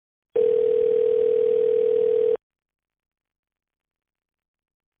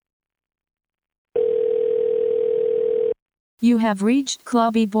You have reached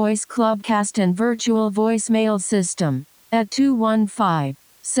Clubby Voice Clubcast and virtual voicemail system at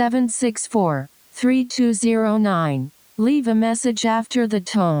 215-764-3209. Leave a message after the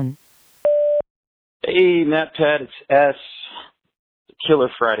tone. Hey, Matt Pat, it's S, the Killer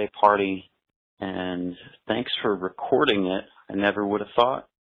Friday Party, and thanks for recording it. I never would have thought,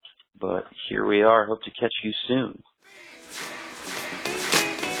 but here we are. Hope to catch you soon.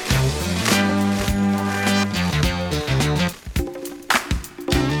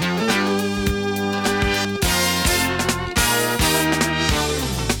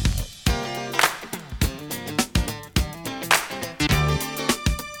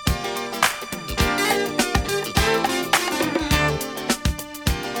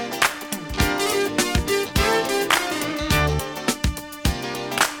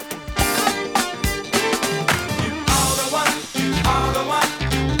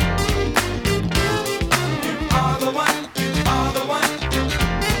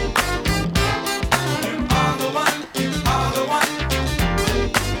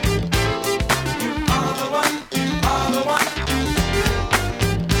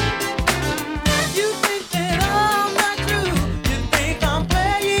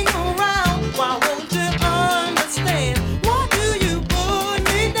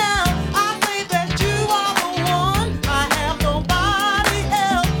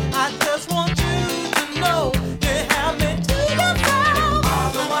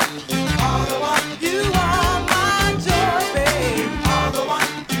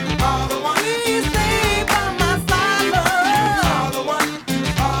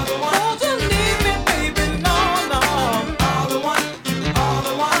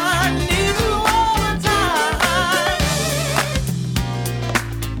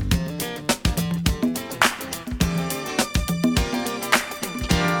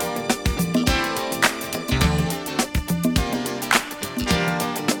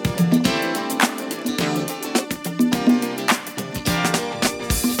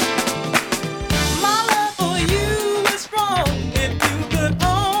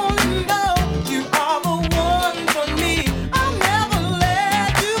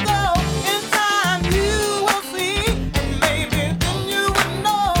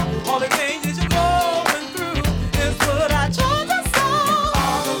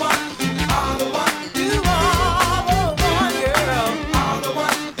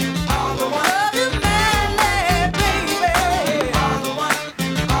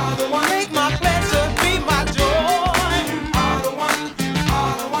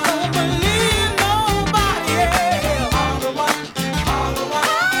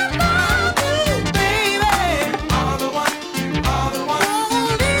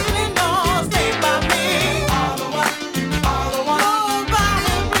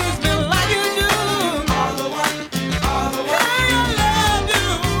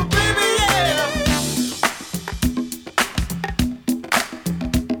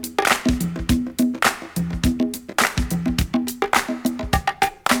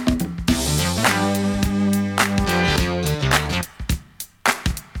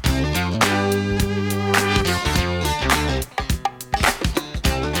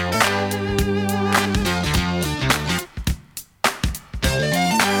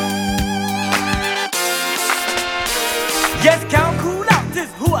 Yes, Count Cool Out, this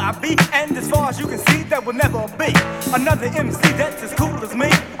is who I be. And as far as you can see, there will never be another MC that's as cool as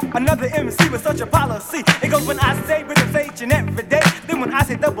me. Another MC with such a policy. It goes when I say rhythm's aging every day. Then when I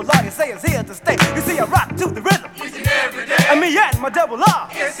say double R, you say it's here to stay. You see, I rock to the rhythm each and every day. And me and my double R,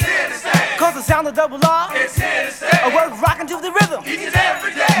 it's here to stay. Cause the sound of double R, it's here to stay. I work rocking to the rhythm each and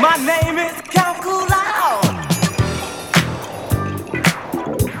every day. My name is Count Cool Out.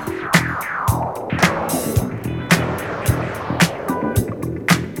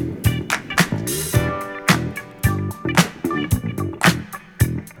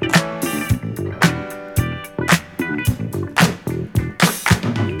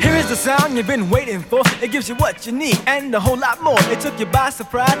 The sound you've been waiting for, it gives you what you need and a whole lot more. It took you by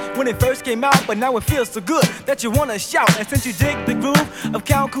surprise when it first came out, but now it feels so good that you wanna shout. And since you dig the groove of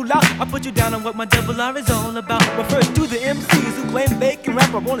Count Cool Out, I put you down on what my double R is all about. But first to the MCs who claim they can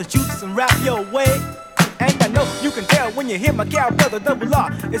rap, I wanna shoot some rap your way. And I know you can tell when you hear my cow brother double R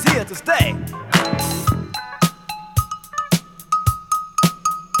is here to stay.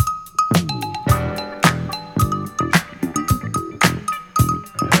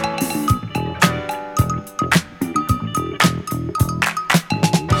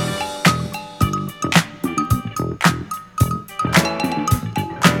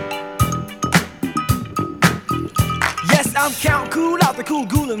 I'm Count Cool out the cool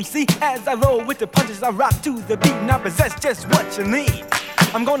MC. As I roll with the punches, I rock to the beat, and I possess just what you need.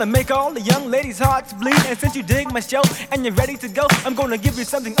 I'm gonna make all the young ladies' hearts bleed. And since you dig my show and you're ready to go, I'm gonna give you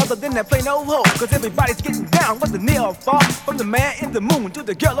something other than that plain old hoe. Cause everybody's getting down with the near or far. From the man in the moon to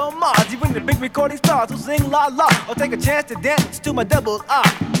the girl on Mars. Even the big recording stars who sing la la or take a chance to dance to my double R.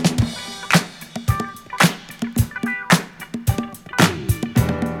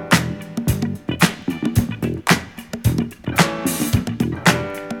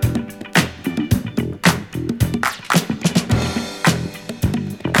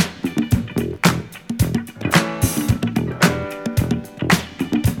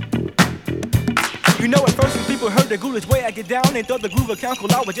 The ghoulish way I get down, they thought the groove of Count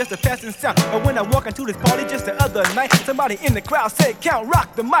Cool out was just a passing sound. But when I walk into this party just the other night, somebody in the crowd said, Count,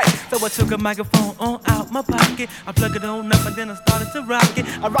 rock the mic. So I took a microphone on out my pocket, I plugged it on up and then I started to rock it.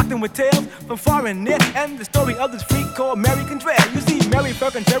 I rocked them with tales from far and near, and the story of this freak called Mary Condrell. You see, Mary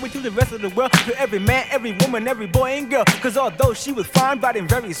felt contrary to the rest of the world, to every man, every woman, every boy and girl. Cause although she was fine, bright and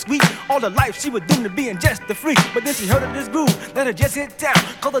very sweet, all the life she was doomed to being just a freak. But then she heard of this groove that had just hit town,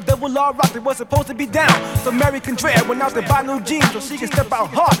 called the double law rock that was supposed to be down. So Mary Condrell went out to buy new jeans so she can step out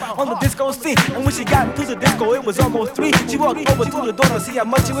hard on the disco scene. And when she got into the disco, it was almost 3. She walked over to the door to see how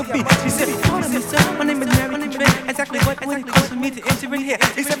much it would be. She said, pardon me, sir, my name is Mary Condrell. Exactly what would it cost for me to enter in here?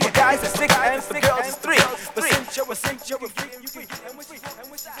 He said, for guys it's 6 and for girls it's 3. But since you're a cinch, you're a freak, you free. And when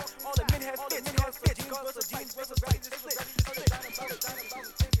all the men had fits, girls are jeans, girls are ready to split.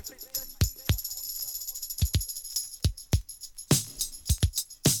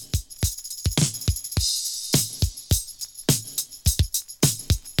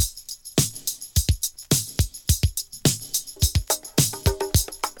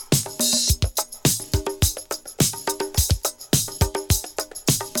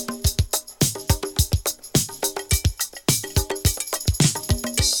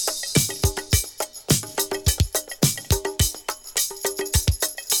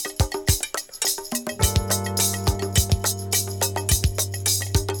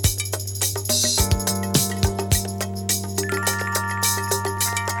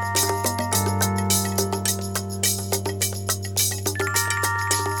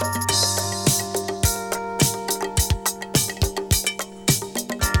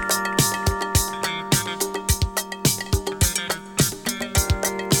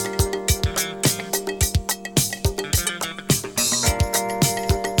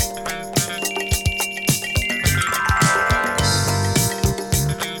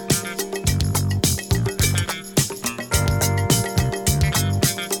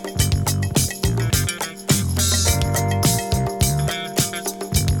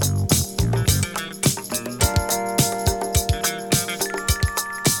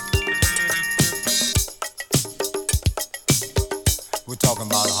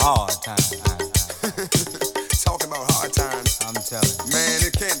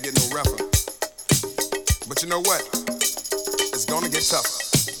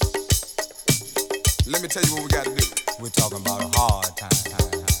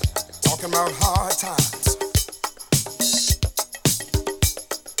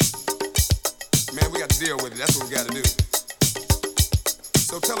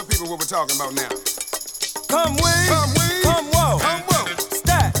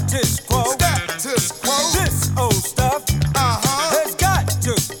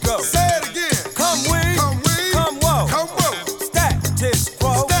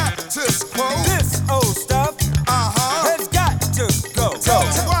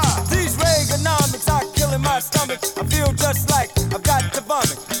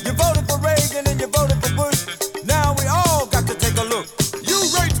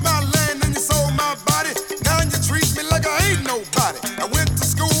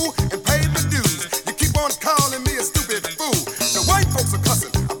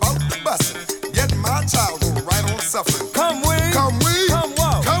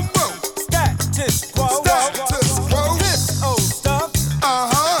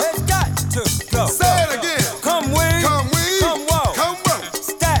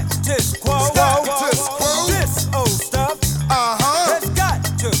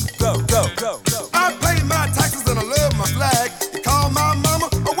 I pay my taxes and I love my flag. You call my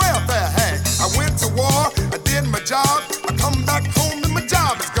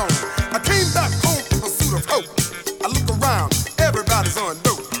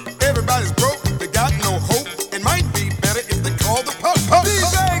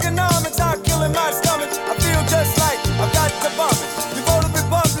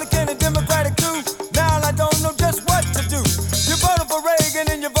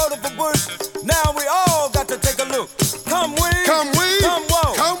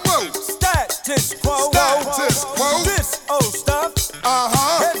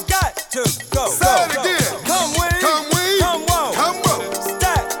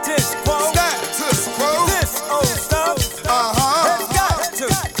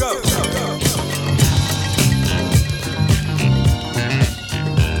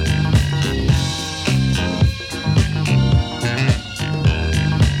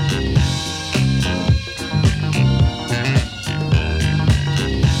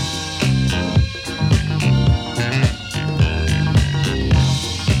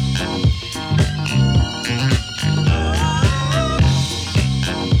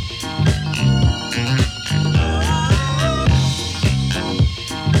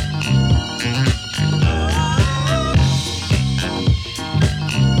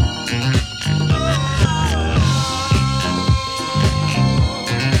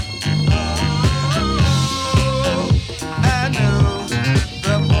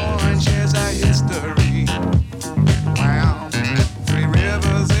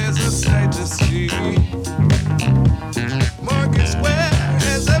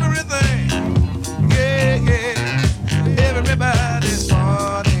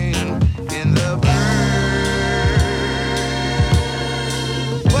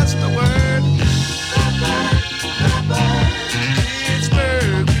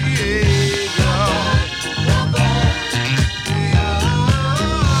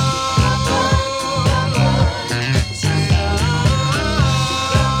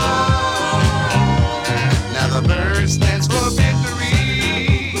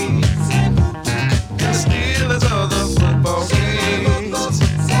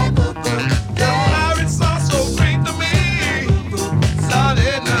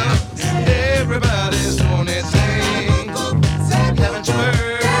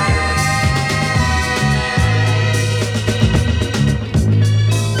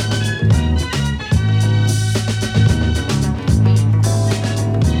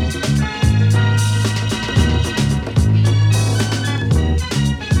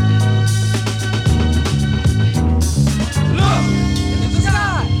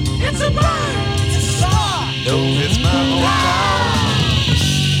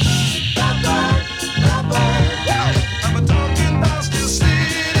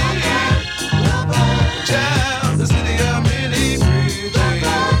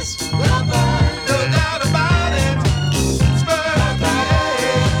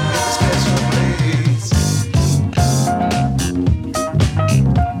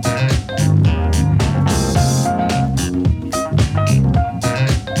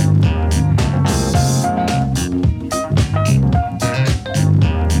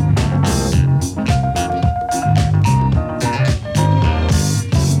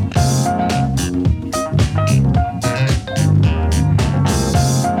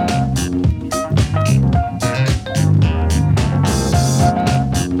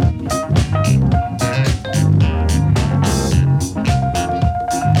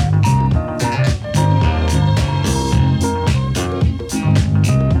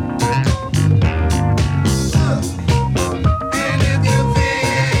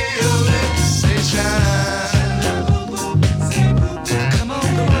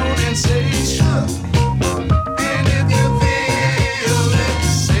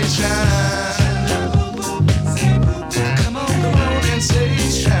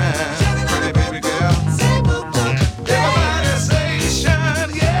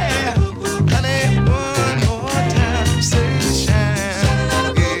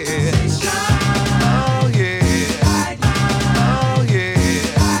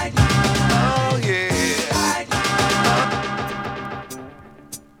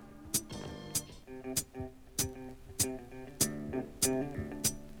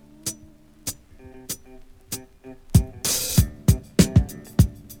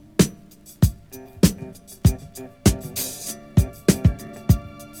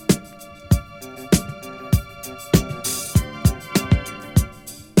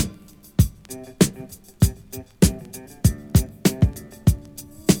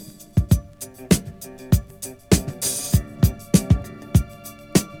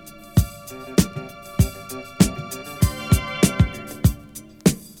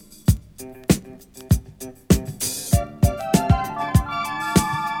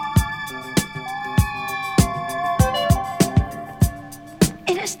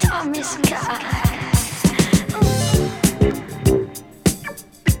stormy sky.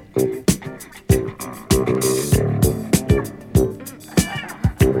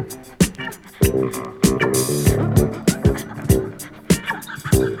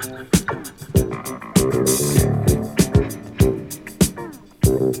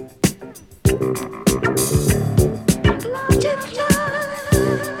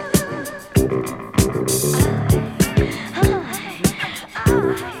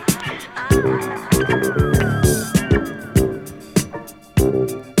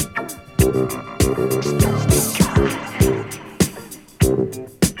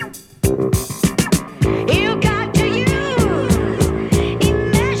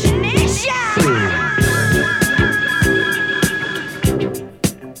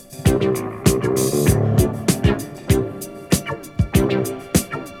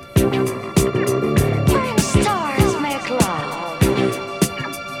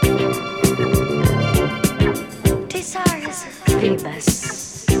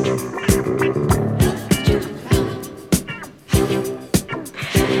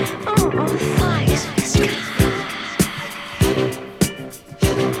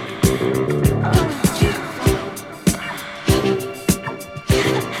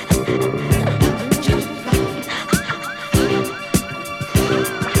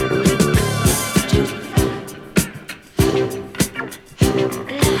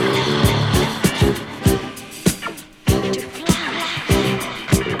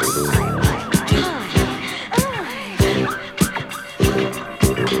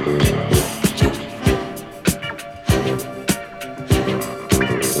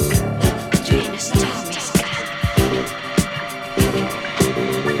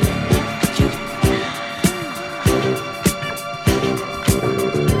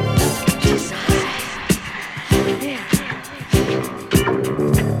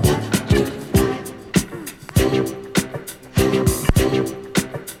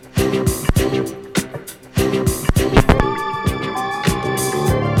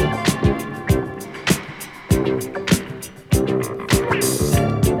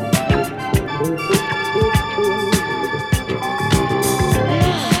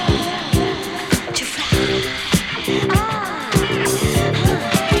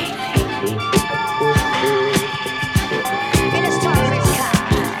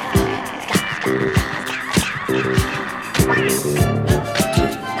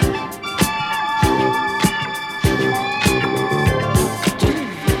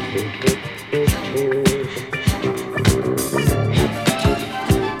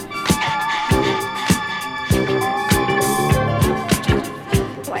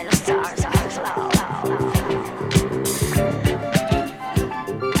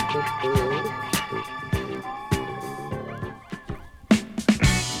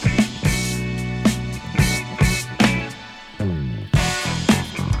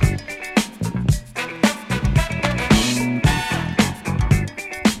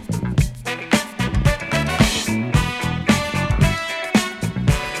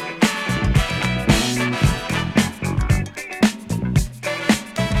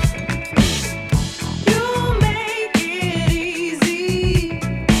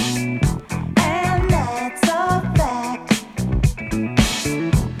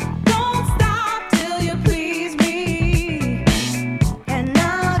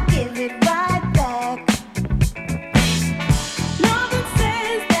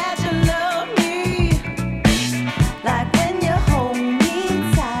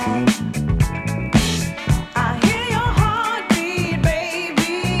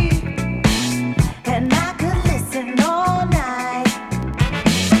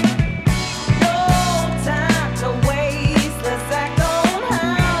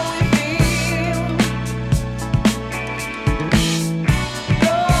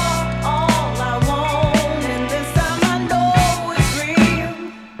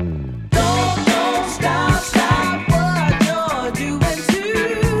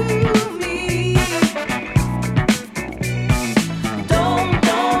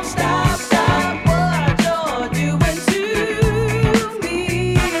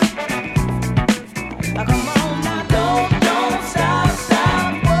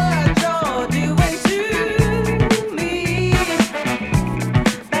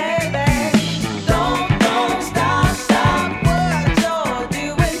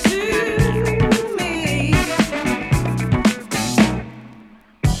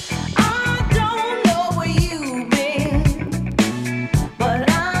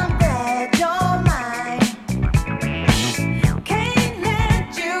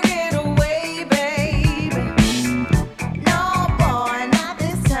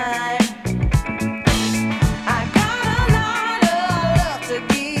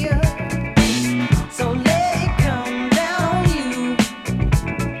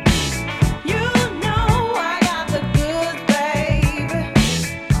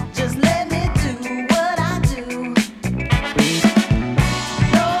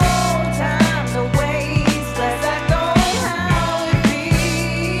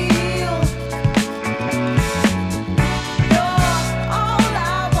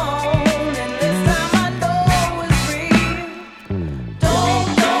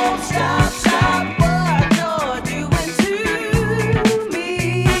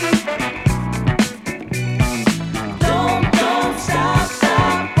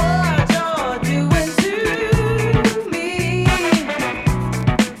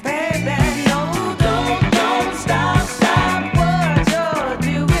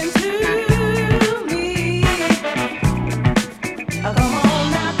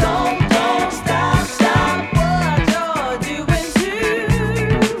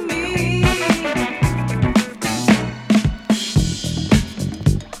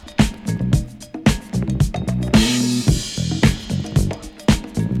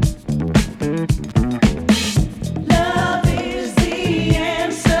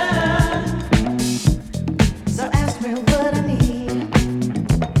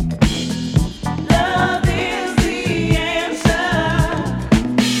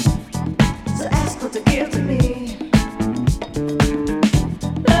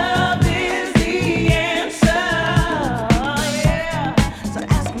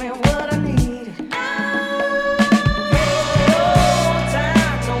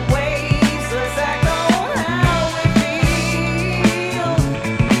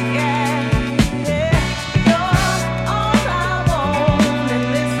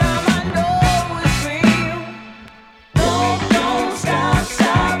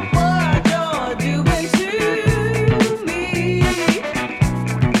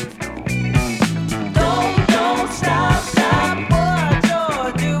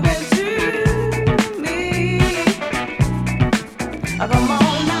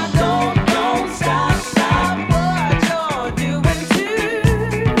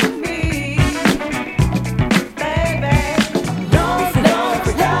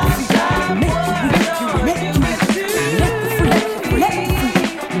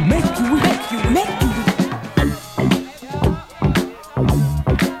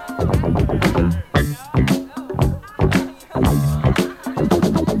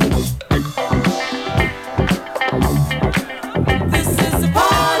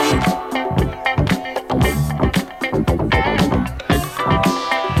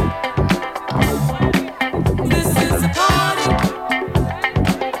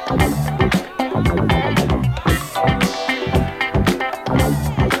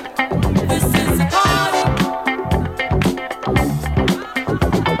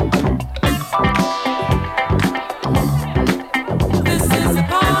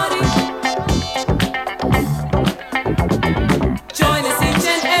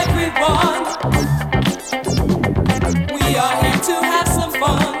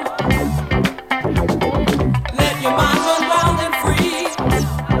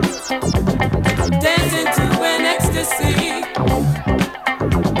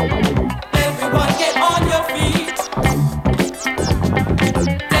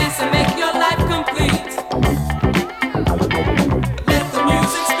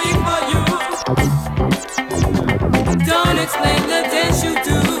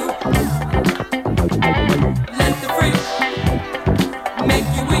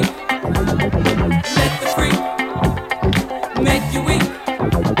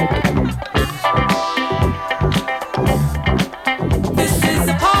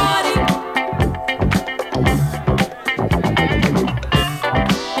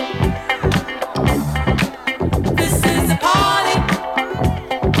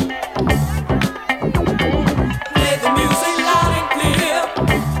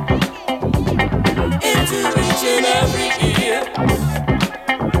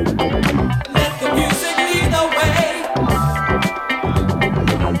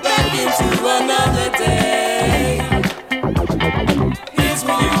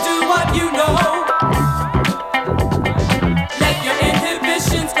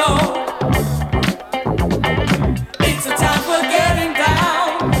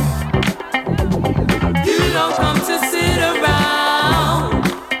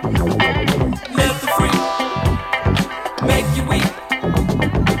 Make you weak.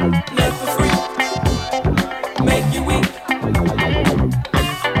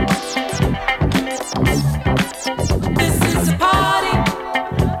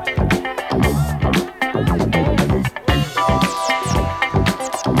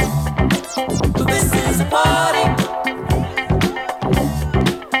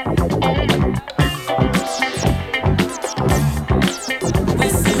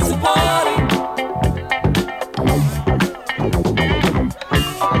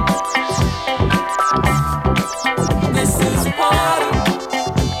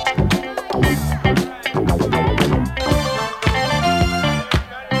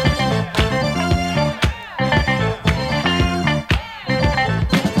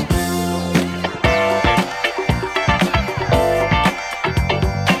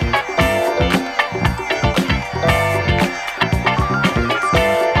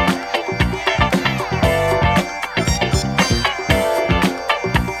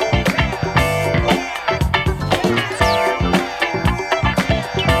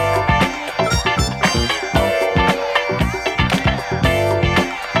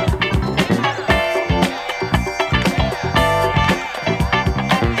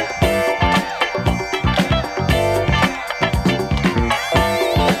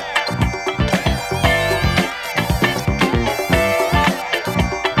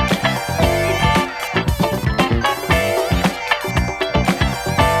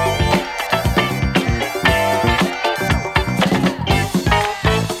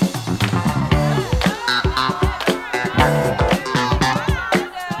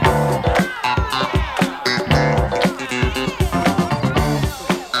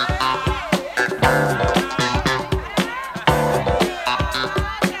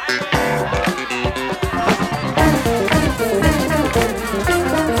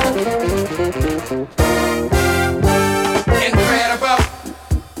 Incredible,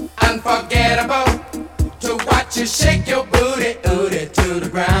 unforgettable, to watch you shake your booty, booty to the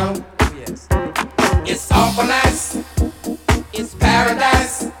ground. It's awful nice, it's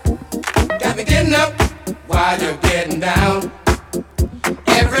paradise. Got me getting up while you're getting down.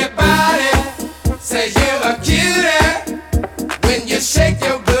 Everybody says you're a cutie when you shake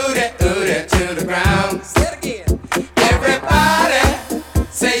your booty, booty to the ground. Say it again. Everybody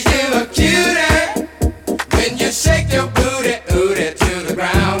says you're a cutie when you shake your booty, booty to the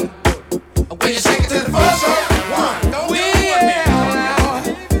ground. When you shake it to the first row, one, don't do it with me.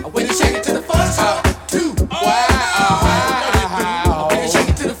 When you shake it to the first row, two, wow. When you shake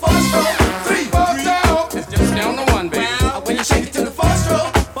it to the first row, three, it's just down to one, baby. When you shake it to the first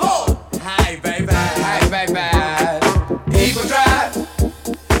row, four, hey baby, hey baby. People drive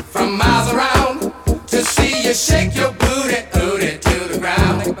from miles around to see you shake your booty, booty to the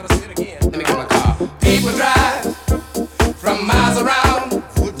ground. Let me get my car. People drive from miles around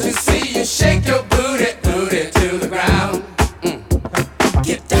to see you shake your booty, booty to the ground.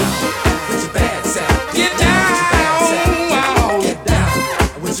 Get down with your bad self. Get down. Get down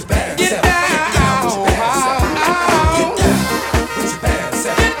with your bad self. Get down with your bad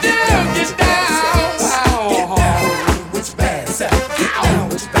self. Get down with your bad self. Get down with your bad self. Get down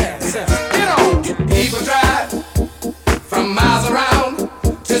with your bad self. Get on. People drive from miles around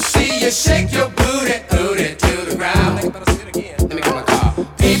to see you shake your booty, booty to the ground. Let me get my car.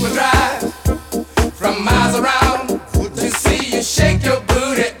 People drive from miles around to see you shake your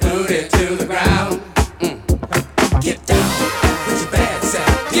booty, booty to the ground. Get down with your bad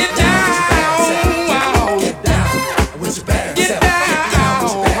self. Get down with your bad self. Get down with your bad self. Get down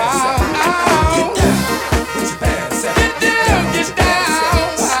with your bad self. Get down with your bad self. Get down with your bad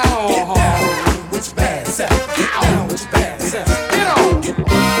self. Get down with your bad self. Get down with your bad self. Get on. Get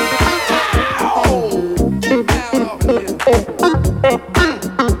down over here.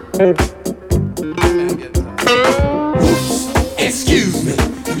 Excuse me,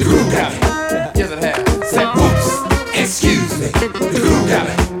 the groove got me. Yes, it has. Say whoops. Excuse me, the groove got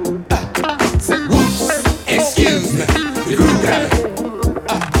me. Say whoops. Excuse me, the groove got me.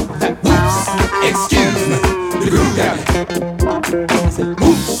 Whoops. Excuse me, the groove got me. Say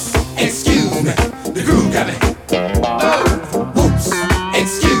whoops. Excuse me, the groove got me. Oh, whoops.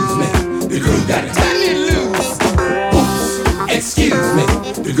 Excuse me, the groove got me. Turn me loose. Whoops. Excuse me,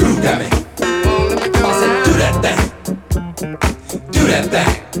 the groove got me. I said, do that thing. Do that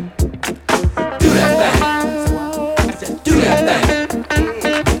thing. Do that thing. I said, do that thing.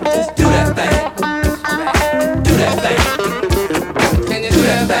 Just do that thing. Do that thing. Can you do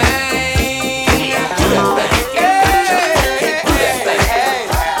that thing? Do that thing. Do that thing.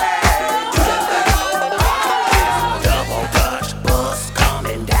 Double Dutch bus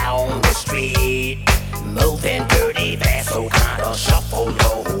coming down the street, moving dirty fast, so kinda shuffle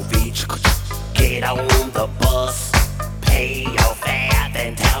your feet. Get on the bus, pay your fare,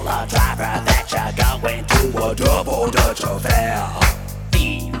 then tell the driver that you're going to a Double Dutch affair.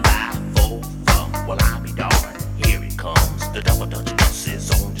 B-5-4, well I'll be darned, here it comes. The Double Dutch bus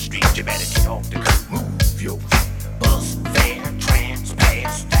is on the street, you better get off the curb, move your feet. Bus fare,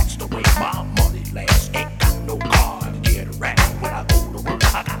 trans-pass, that's the way my money lasts. Ain't got no car to get around. When I go to work,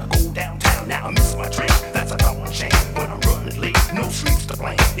 I gotta go downtown. Now I miss my train, that's a darn shame. When I'm running late, no sleeps to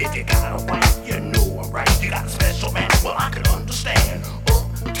blame. If you got a wife, you know I'm right. You got a special man, well I can understand.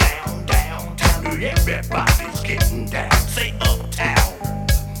 Uptown, downtown, everybody's getting down. Say uptown,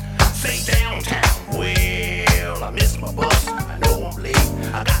 say downtown. Well, I miss my bus, I know I'm late.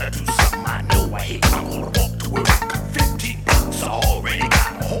 I gotta do something I know I hate. I'm gonna walk to work, 15 bucks. I already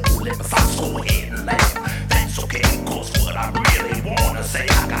got a hole in my socks, go ahead and laugh. That's okay, cause what I really wanna say,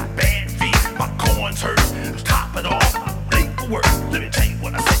 I got bad feet, my corns hurt. Top it off, I'm late for work. Let me tell you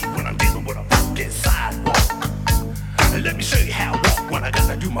what I say when I'm dealing with a funky sidewalk. And let me show you how I walk when I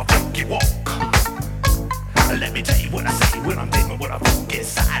gotta do my funky walk. Let me tell you what I say when I'm dealing with a funky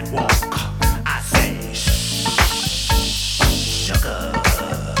sidewalk. I say, sugar.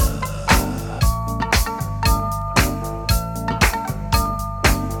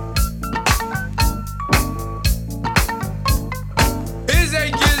 Is a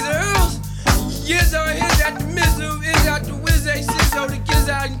gizzles, gizzo, is at the mizzle, is at the whiz, a sizzle, the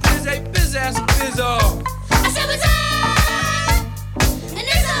gizzard, and quiz a biz ass bizzle. I said what's up? And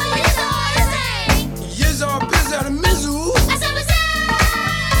this all is Yizzo, biz at the mizzle. I said what's up?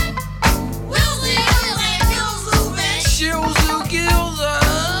 We'll see you like Bill man. Shills, gills,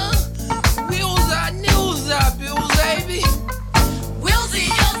 wheels, nils, bills, baby. We'll see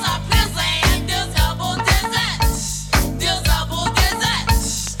you like Bill and this double dessert. This double dessert.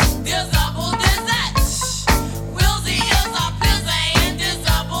 This double dessert.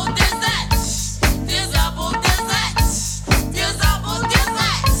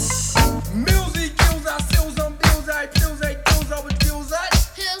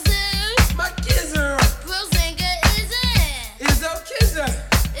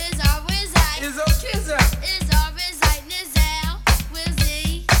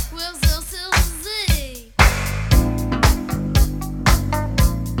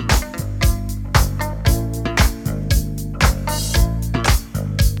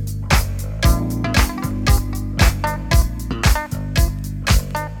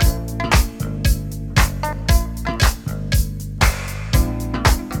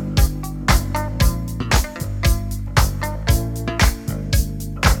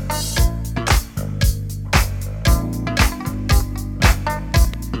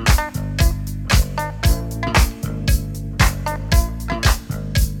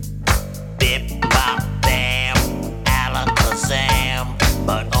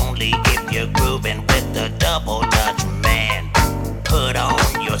 double dutch man. Put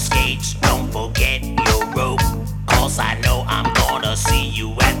on your skates, don't forget your rope. Cause I know I'm gonna see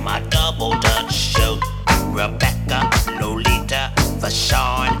you at my double dutch show. Rebecca, Lolita,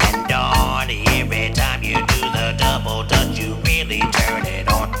 Vashon, and Dawn. Every time you do the double dutch, you really turn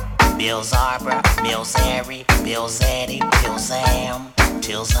it on. Bill Zarbor, Bill Zary, Bill Zeddy, Bill Sam,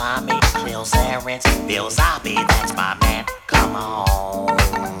 Till Zami, Bill Zarens, Bill Zabi, that's my man. Come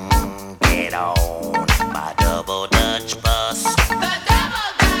on, get on my double dutch bus. The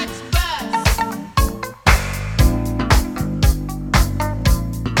double dutch bus.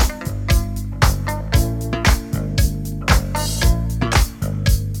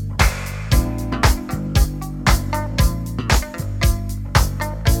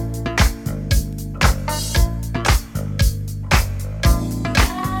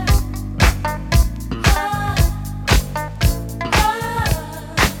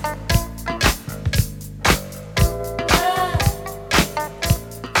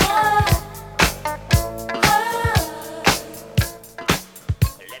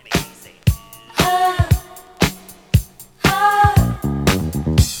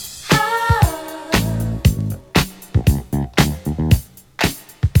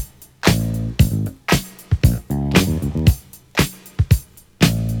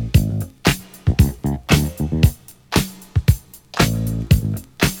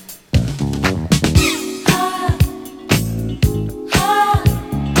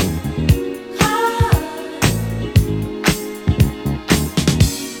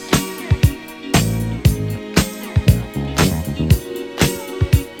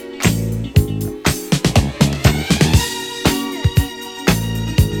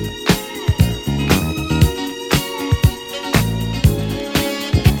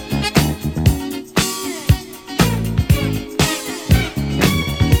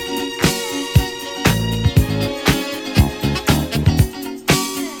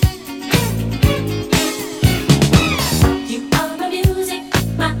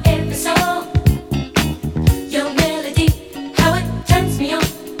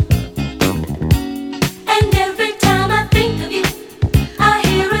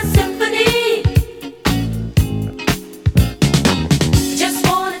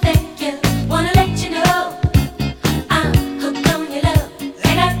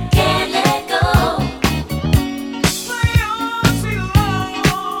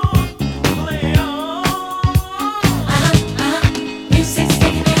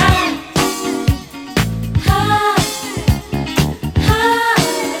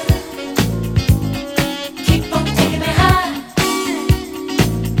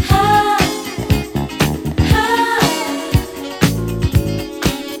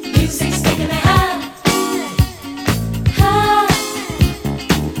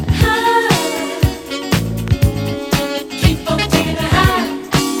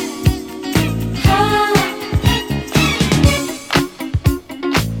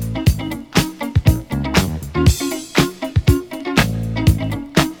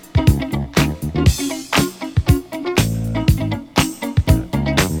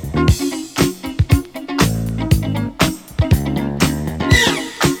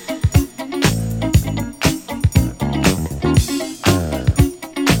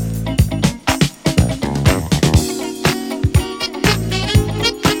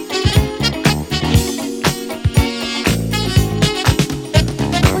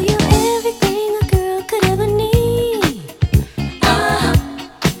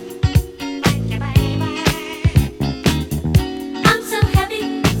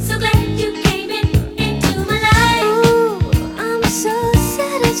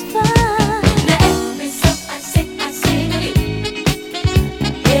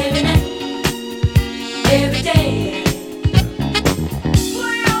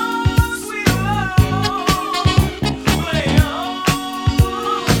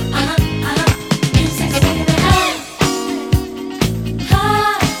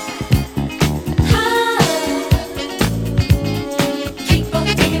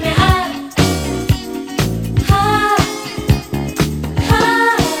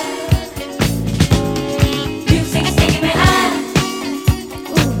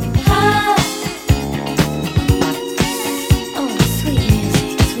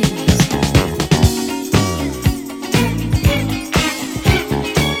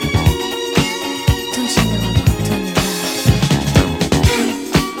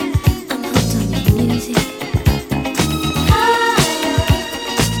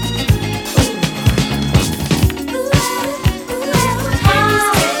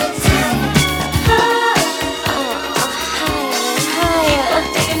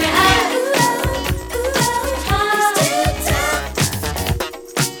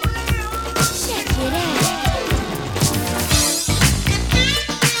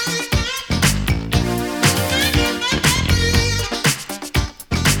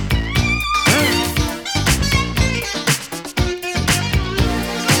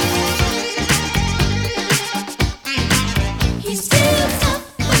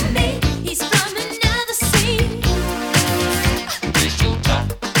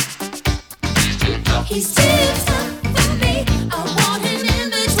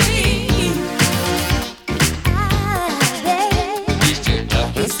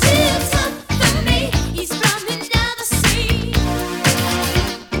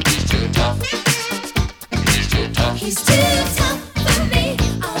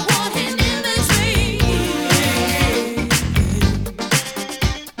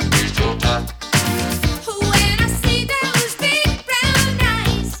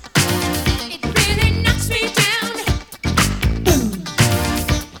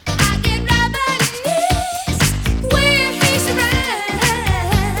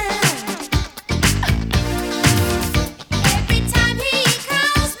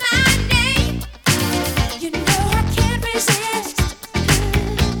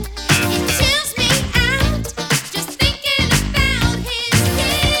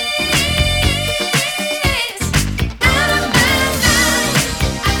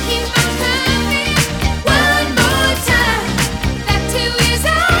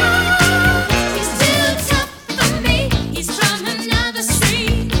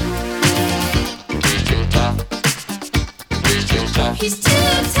 He's too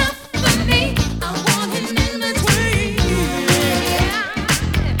tough for me. I want him in between.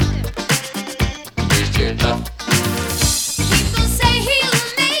 People say he'll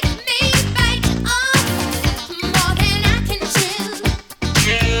make me bite off more than I can chew.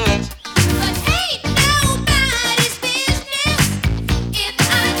 But ain't nobody's business if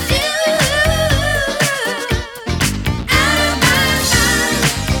I do.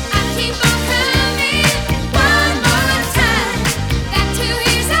 I keep on coming one more time back to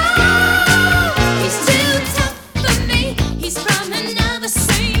his arms. He's too tough for me. He's from another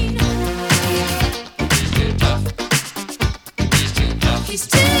scene. He's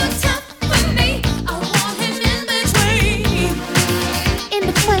too tough for me. I want him in between. In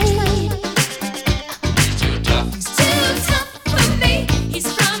between. He's too tough for me. He's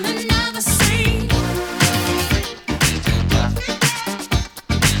from another scene.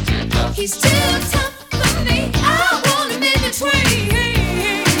 He's too tough for me. I want him in between.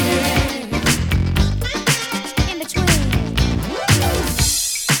 In between.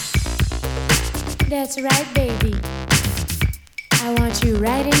 That's right, baby. I want you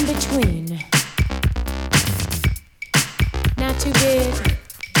right in between. Not too big,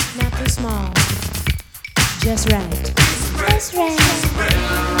 not too small. Just right. Just right.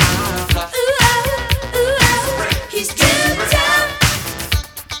 Ooh, oh, ooh, oh. He's too tough.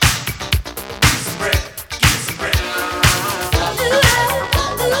 Ooh,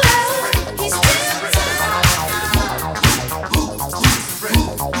 oh, ooh, oh. He's too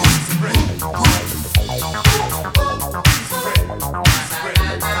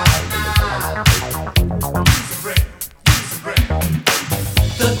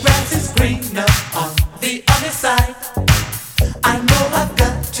The grass is greener on the other side. I know I've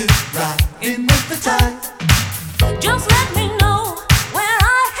got to ride in with the tide. Just let me know where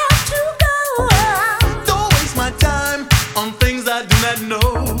I have to go. Don't waste my time on things I do not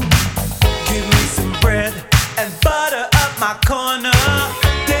know. Give me some bread and butter up my corner.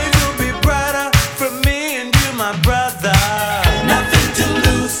 Days will be brighter for me and you, my brother. Nothing to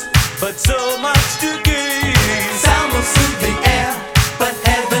lose, but so much to gain. Sound will soothe the air, but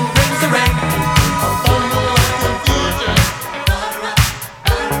heaven brings the rain.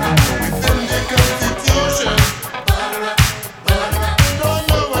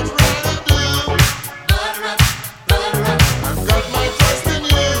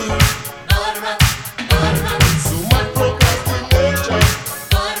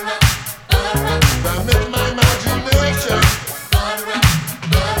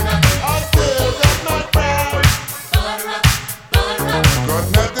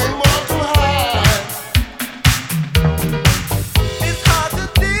 It's hard to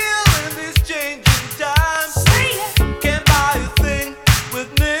deal in these changing times. Can't buy a thing with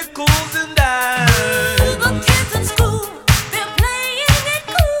nickels and dimes. The kids in school, they're playing it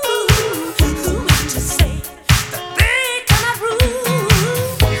cool. Who is to say that they cannot rule?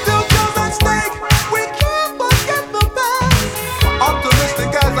 Still goes at stake, we can't forget the past.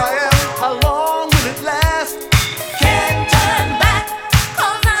 Optimistic as I am, how long will it last? Can't turn back,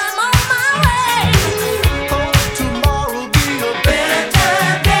 'Cause I'm on my way. hope tomorrow will be a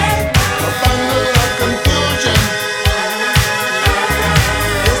better day. A bundle of confusion.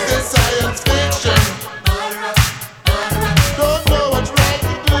 Is this science fiction? Don't know what's right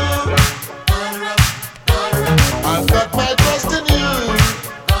to do. I've got my trust in you.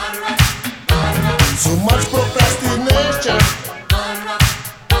 So much procrastination.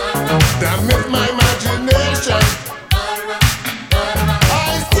 Damn it, my imagination.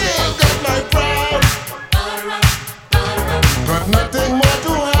 I still got my pride. Got nothing more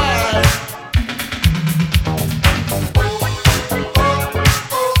to hide.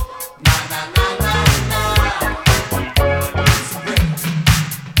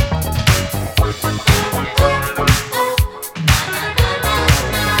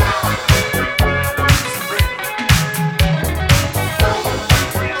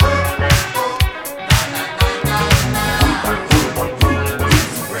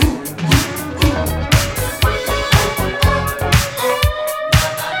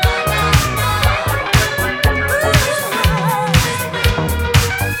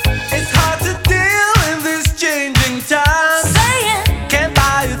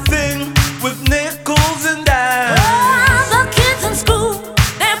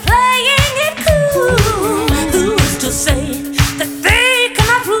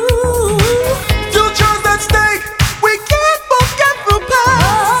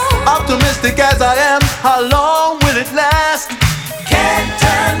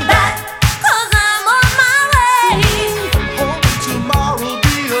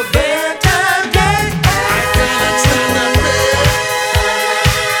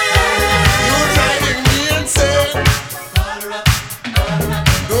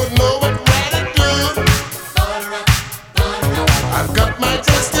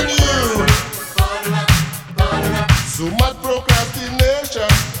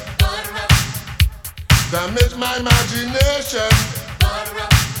 my imagination.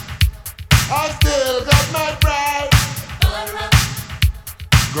 I still got my pride.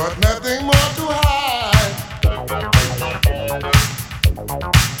 Got nothing more to hide.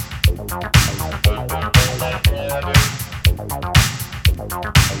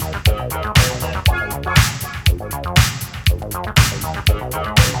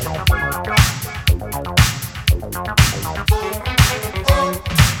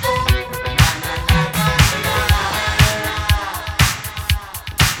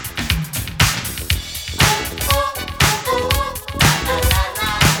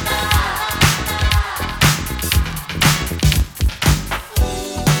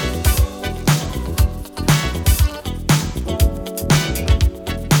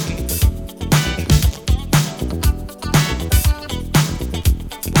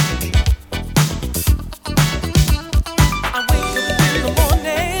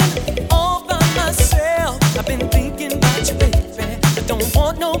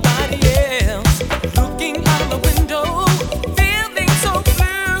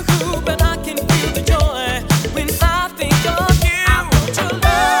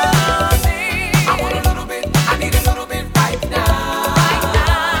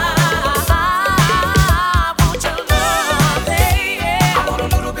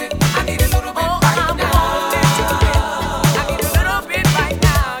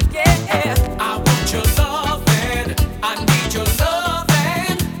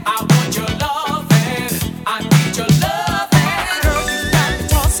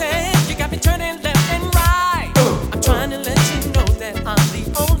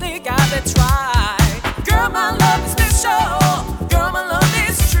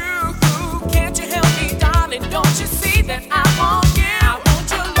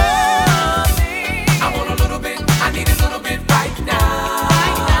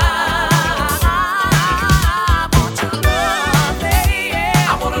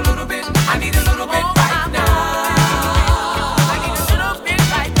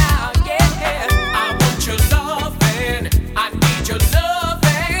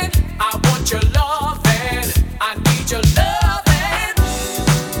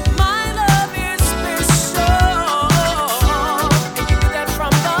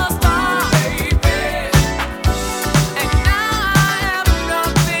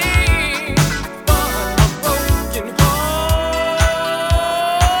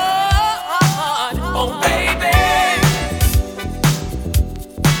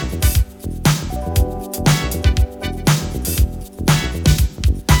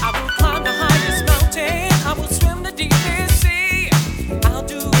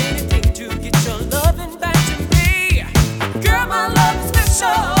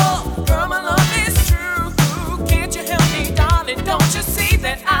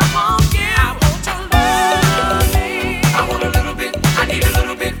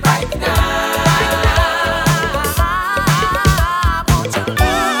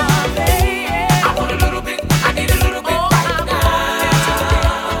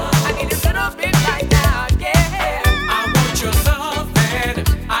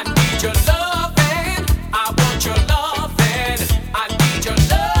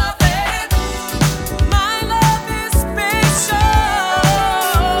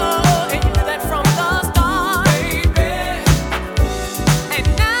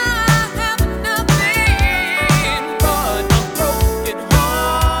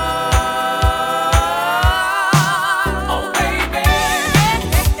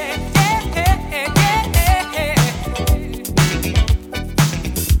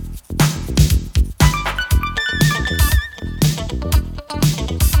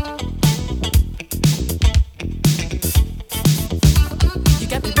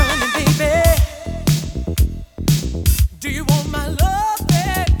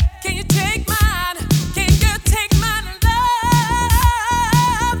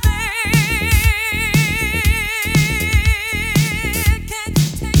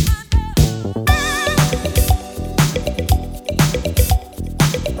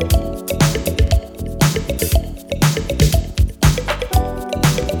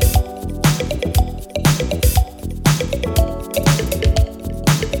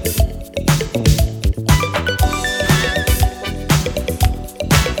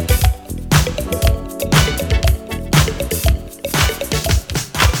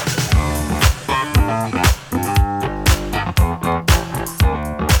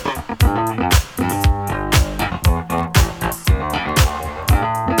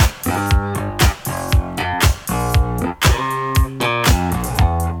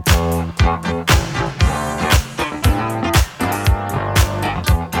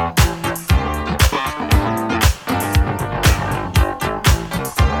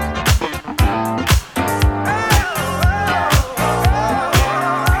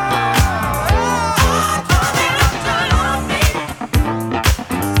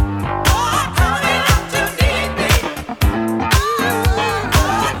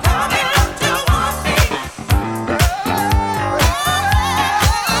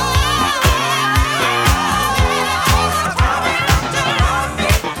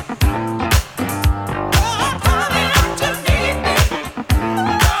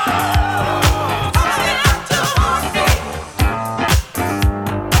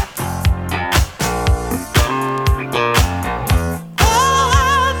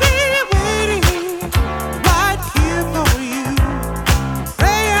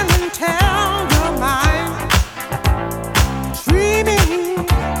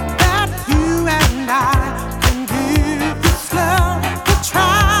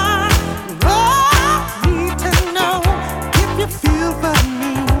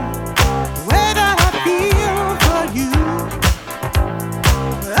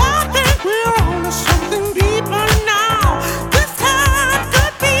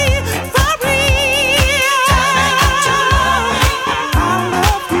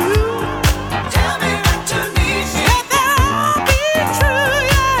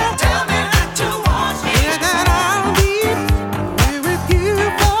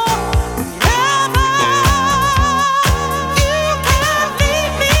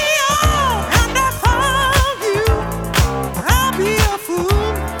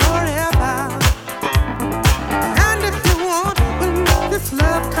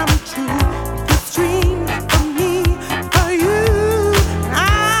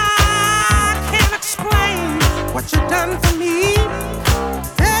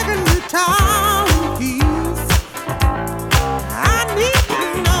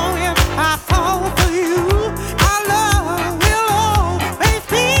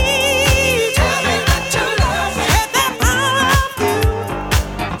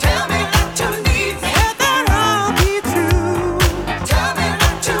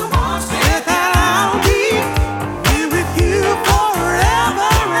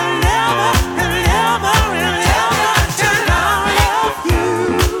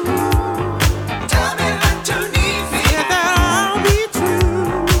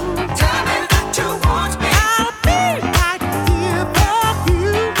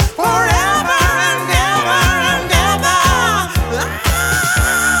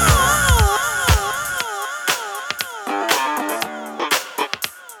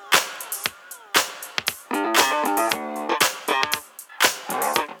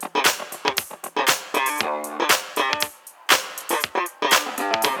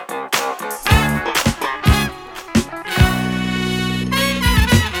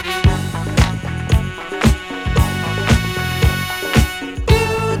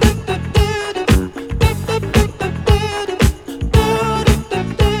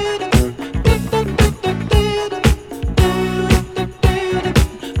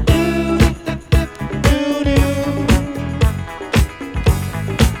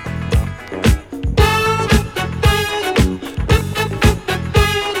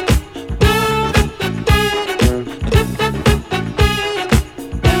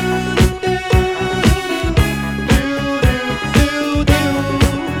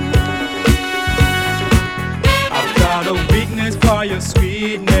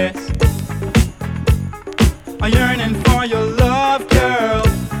 sweetness. I'm yearning for your love, girl.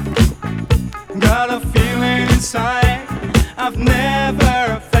 Got a feeling inside I've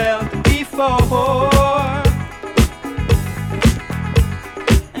never felt before.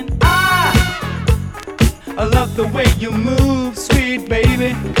 And I love the way you move, sweet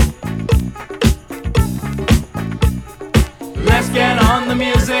baby. Let's get on the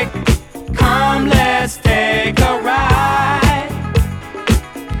music. Come, let's take a ride.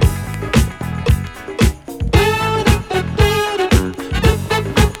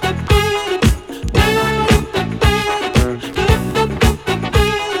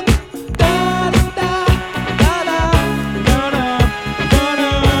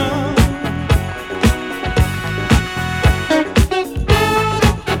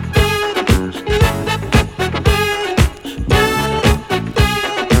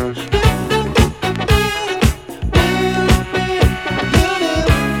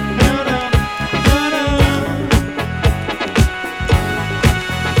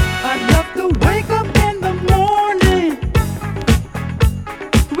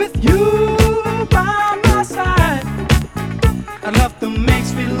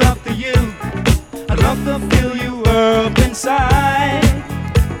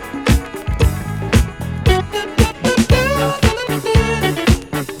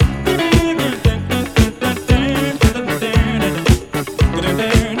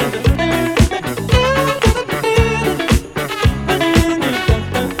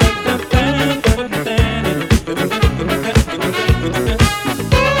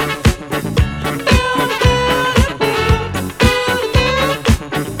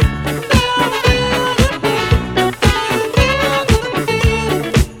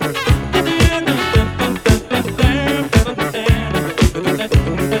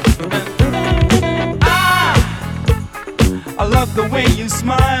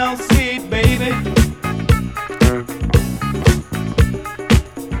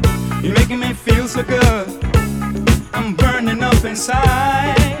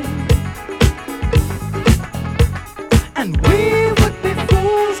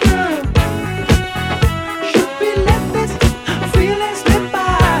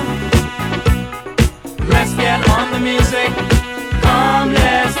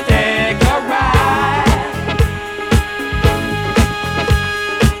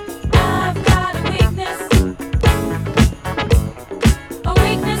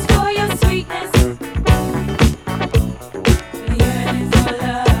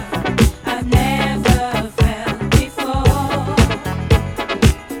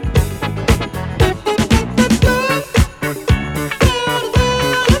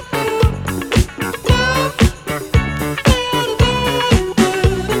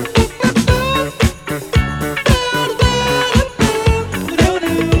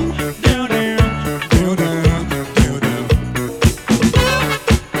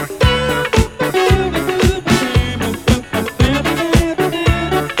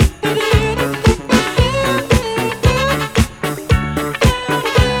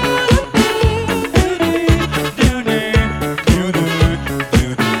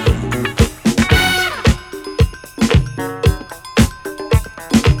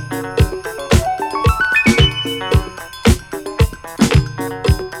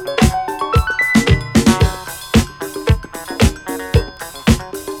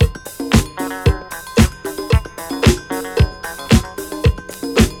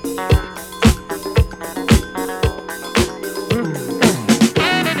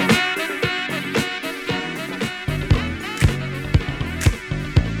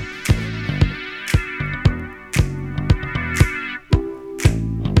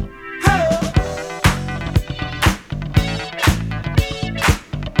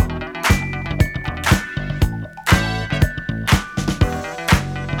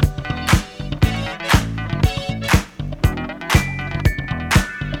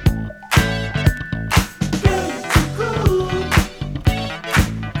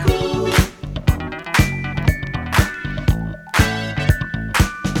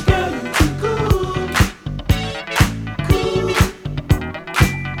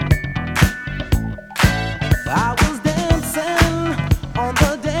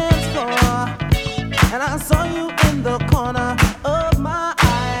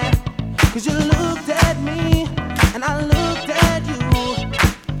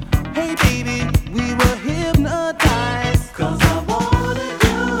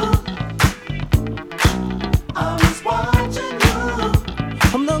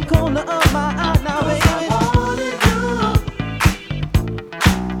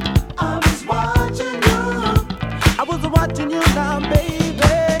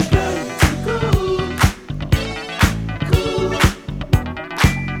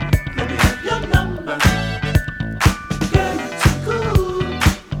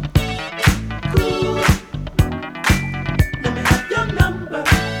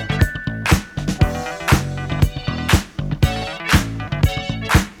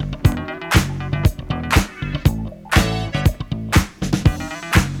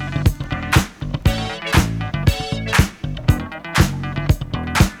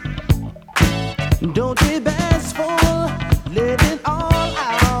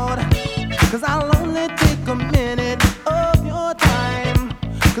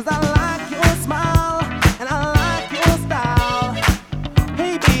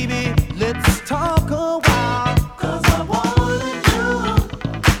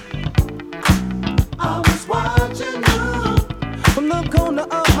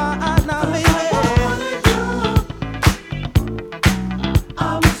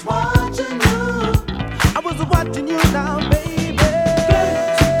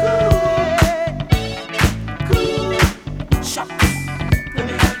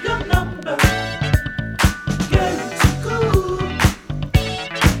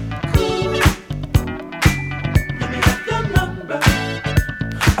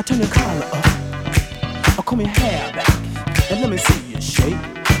 turn your collar up. I comb your hair back. And let me see you shake.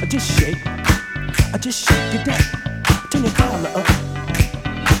 Just shake. Just shake it down. Turn your collar up.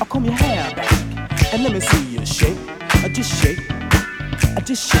 I comb your hair back. And let me see you shake. Just shake.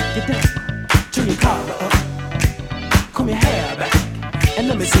 Just shake it down. Turn your collar up. Comb your hair back. And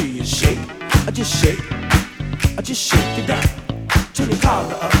let me see you shake. Just shake. Just shake it down. Turn your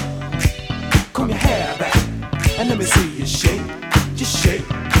collar up. Comb your hair back. And let me see you shake. Just shake.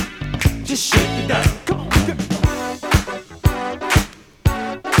 Just shake it down. Come on, girl.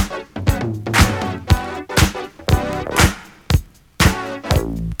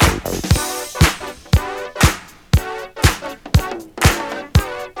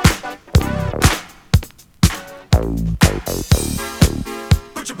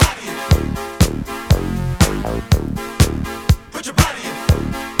 Put your body in. Put your body in.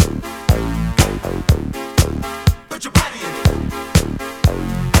 Put your body in.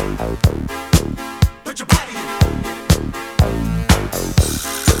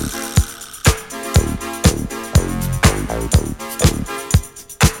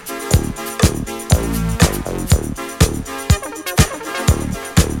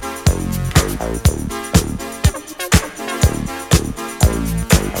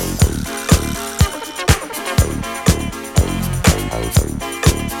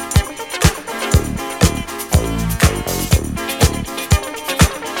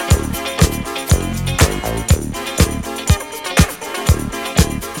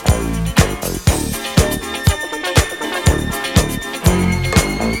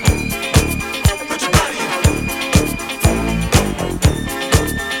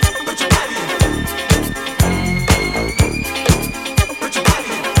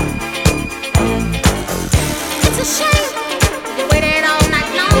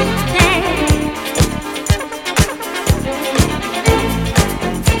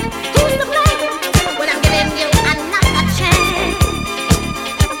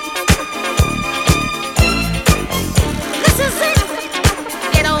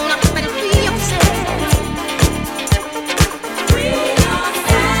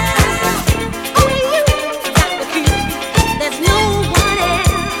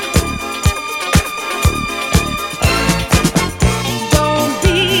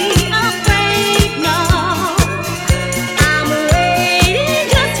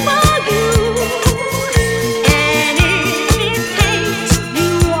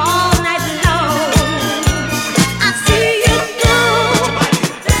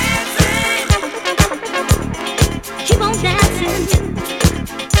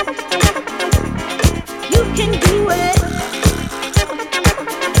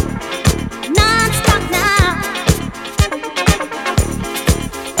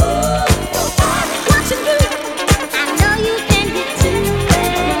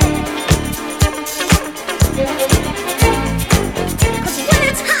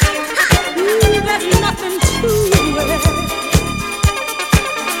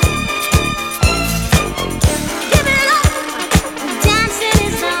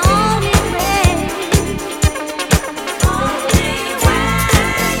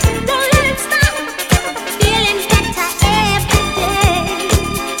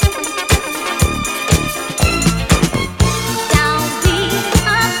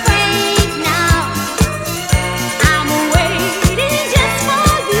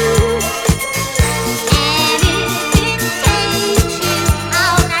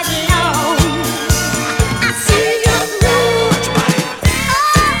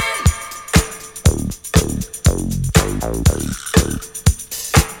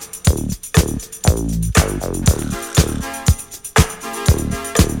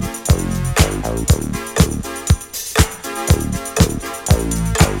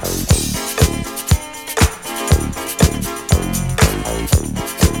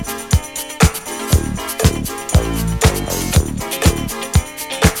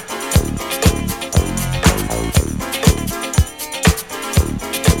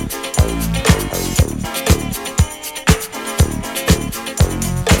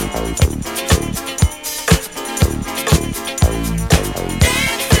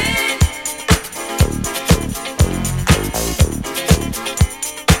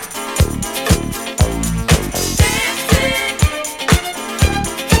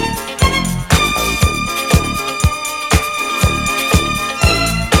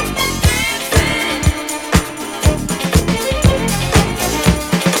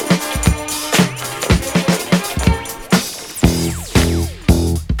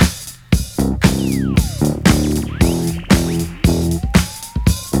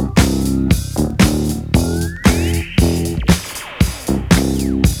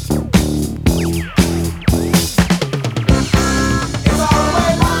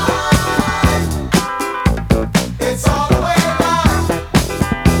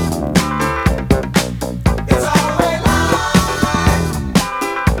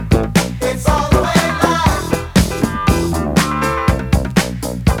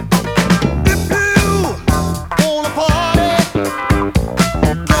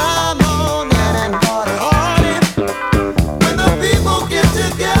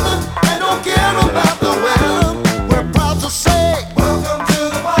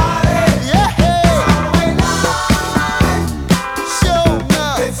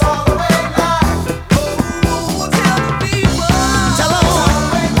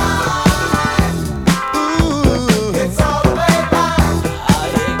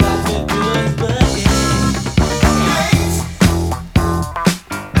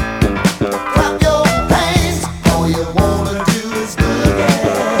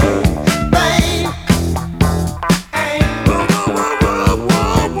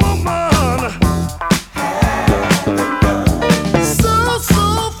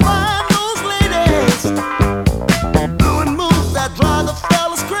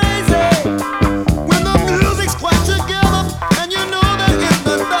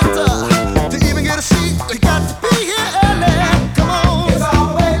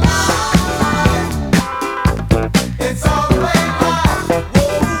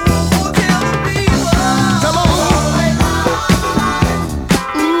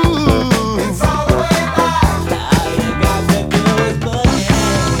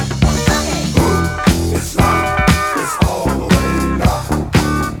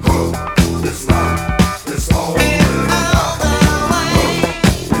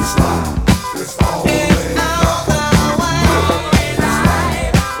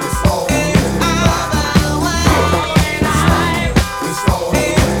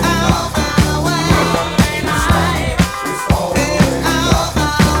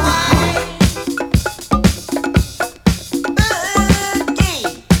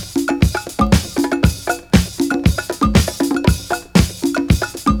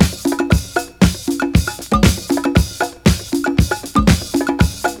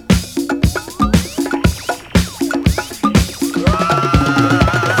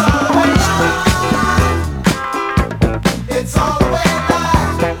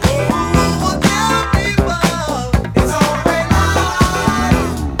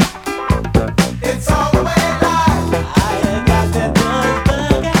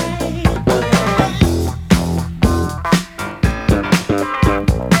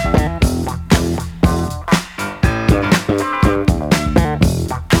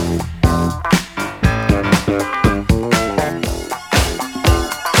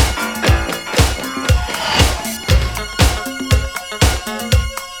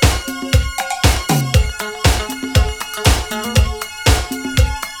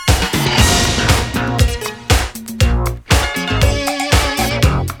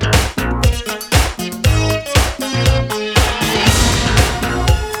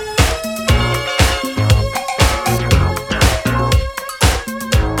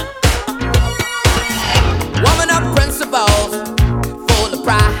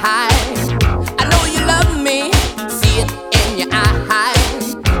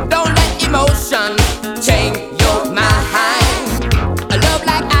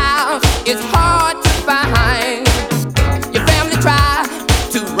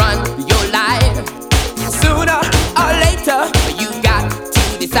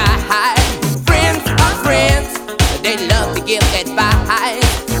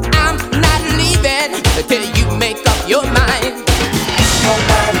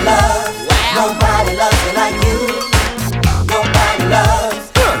 Nobody loves, nobody loves me like you. Nobody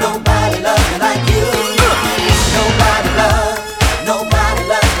loves, nobody loves me like you. Nobody loves, nobody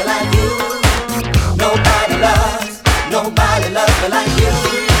loves me like you. Nobody loves, nobody loves me like you.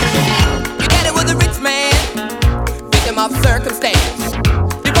 You get it with a rich man, victim of circumstance.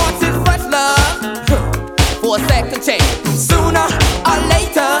 Divorce his first love for a second chance. Sooner or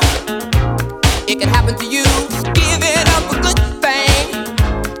later, it can happen to you. Giving up a good thing,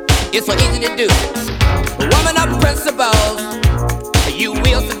 it's so easy to do. A woman of principles, you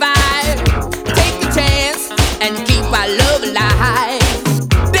will survive. Take the chance and keep our love alive.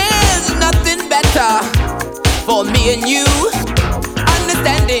 There's nothing better for me and you,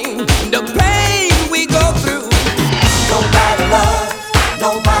 understanding the pain we go through. Nobody loves,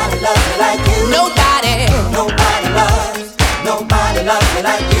 nobody loves me like you. Nobody, Nobody loves, nobody loves me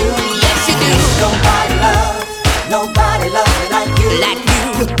like you. yes you do, Nobody loves, nobody loves me like you. like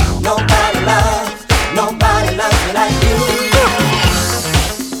you. Nobody loves, nobody loves me like you.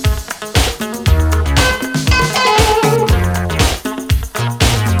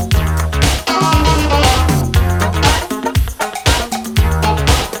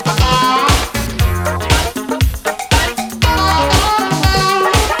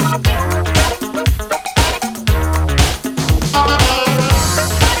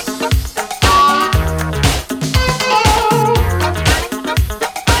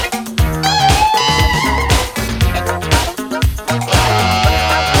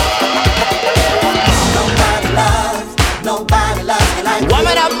 Nobody loves, nobody loves me like you.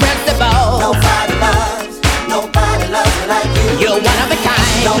 Woman of principle, Nobody loves, nobody loves me like you. you're one of a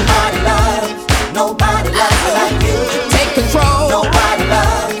kind. Nobody loves, nobody loves me like you. Take control, Nobody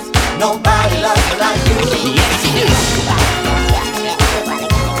loves, nobody loves me like you. yes you do.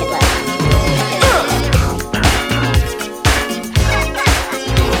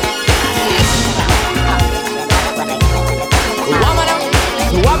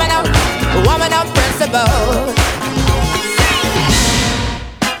 Woman of principle.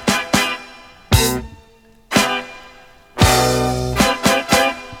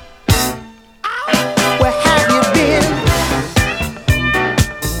 Where have you been?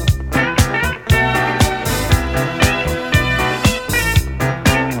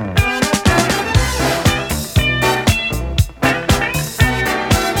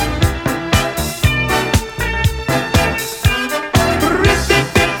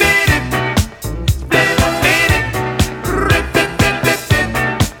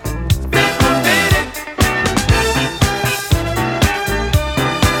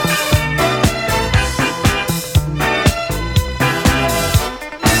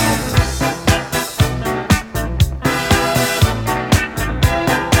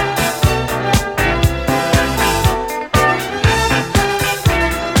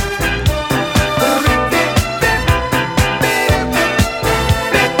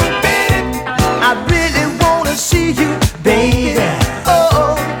 I really wanna see you, baby.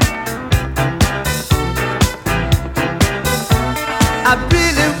 Oh, I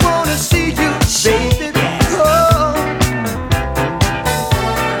really wanna see you, baby. Oh,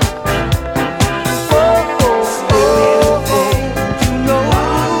 you know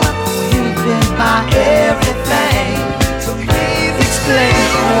you've been my everything. So please explain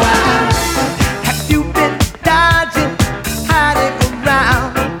why have you been dodging, hiding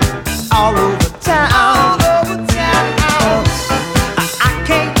around? All over town, I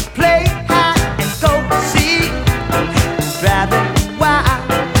can't play hide and go seek, driving wild.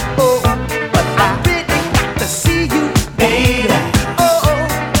 Oh, but I really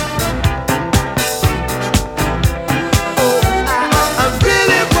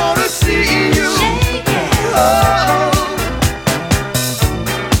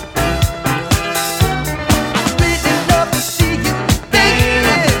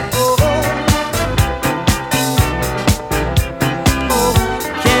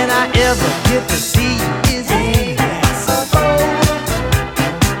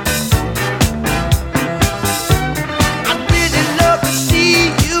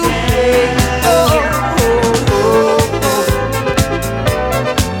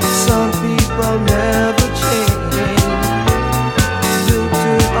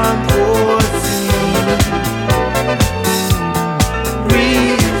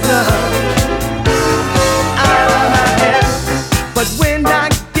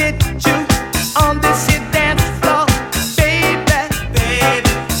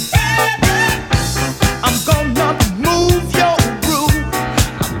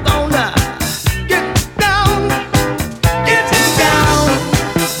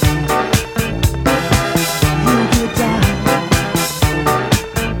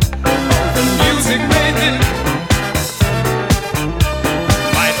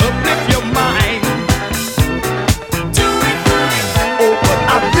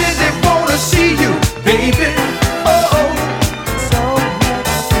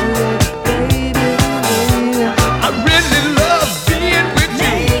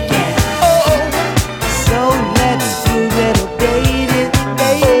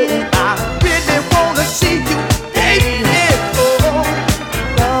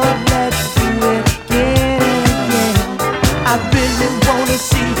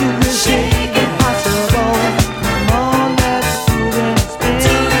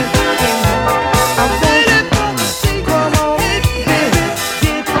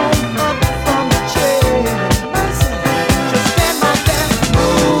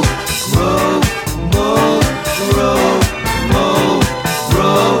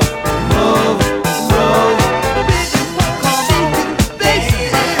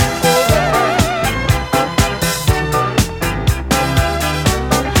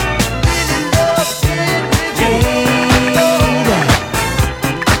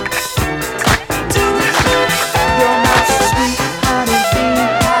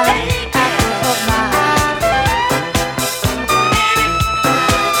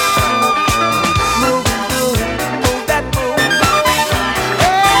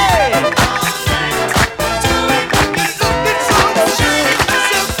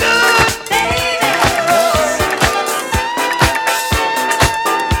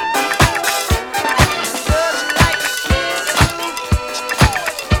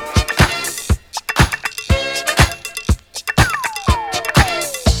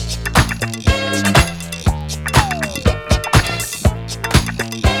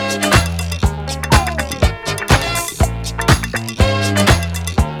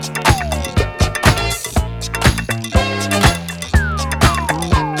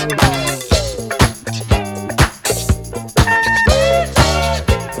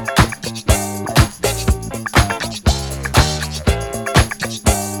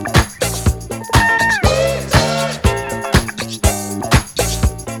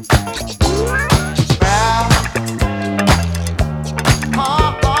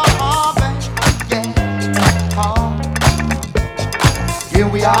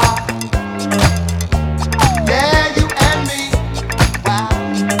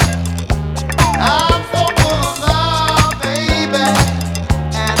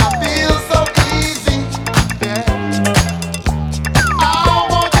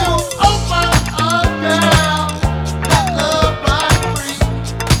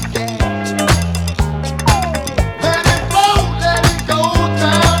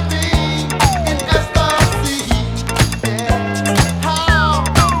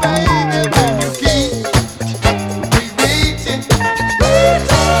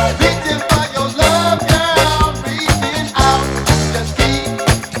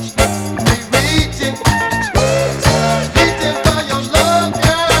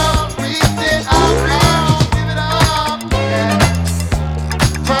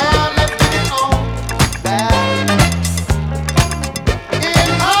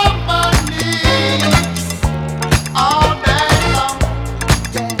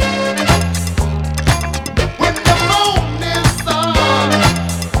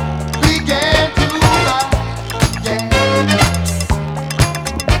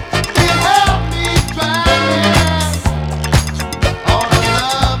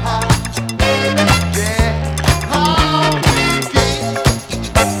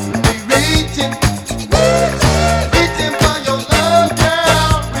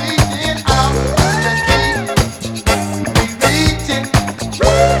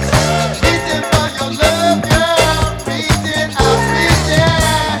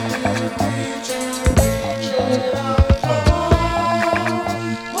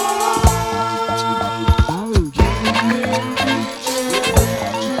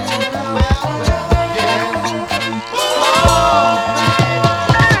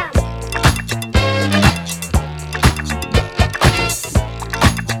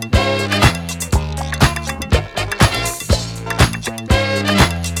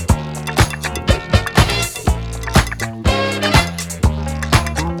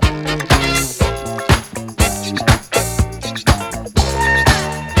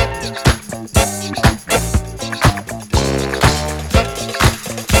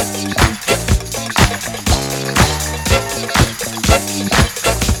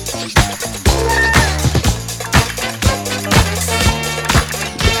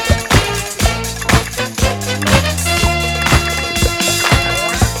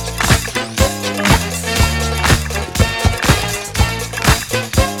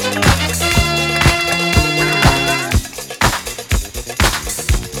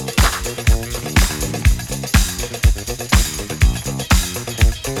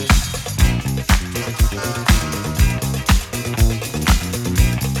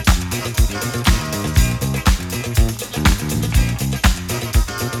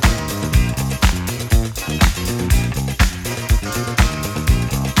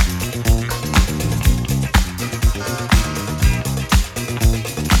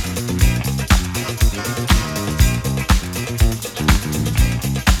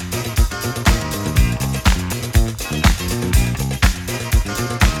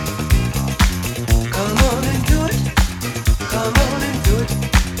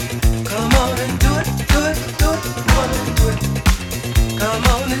Come on and do it, do it, do it. Come on and do it. Come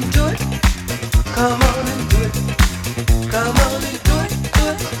on and do it. Come on and do it. Come on and do it, do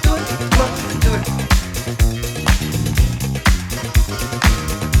it, do it. Come on and do it.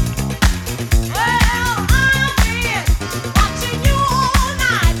 Well, I've been watching you all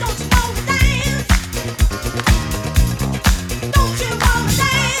night. Don't you wanna dance? Don't you wanna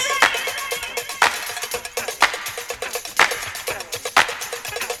dance?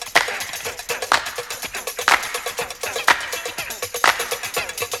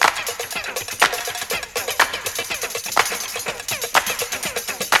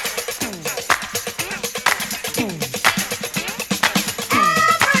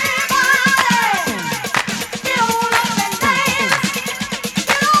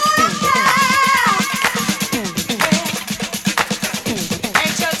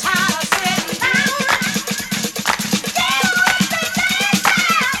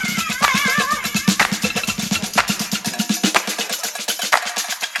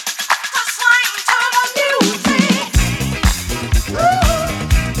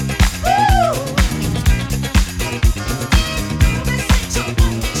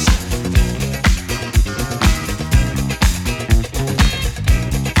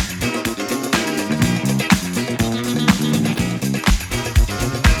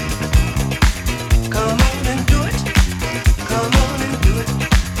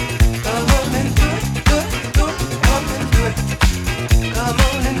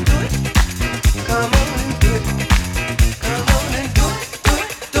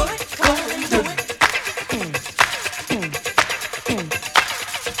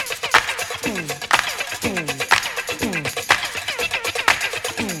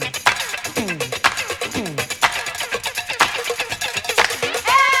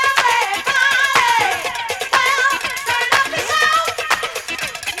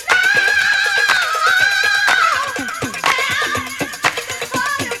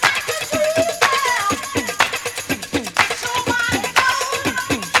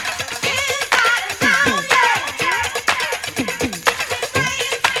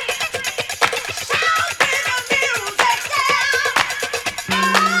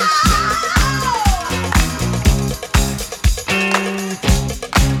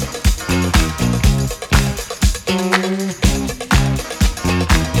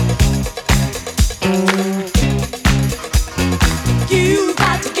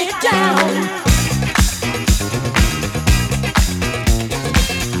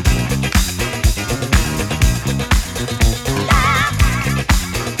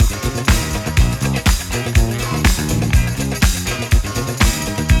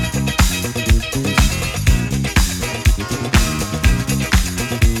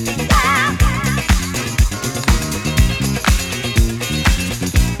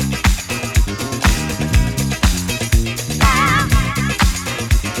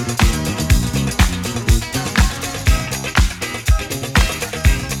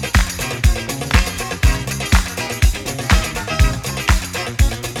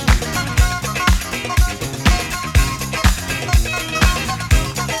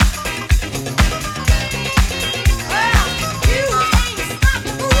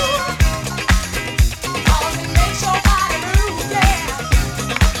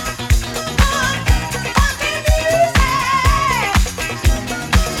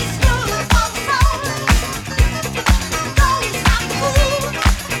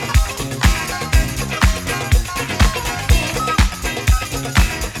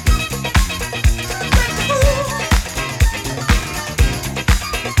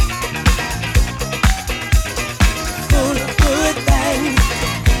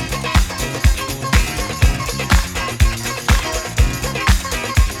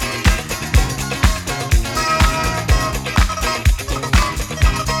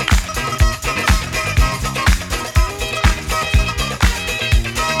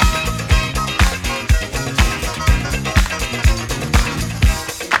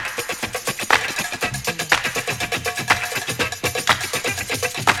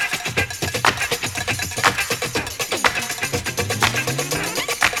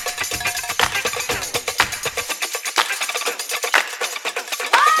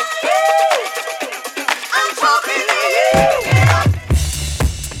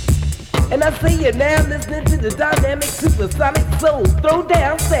 And I see you now listening to the dynamic supersonic soul throw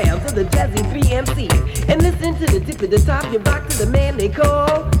down sounds of the jazzy 3MC. And listen to the tip of the top, you rock to the man they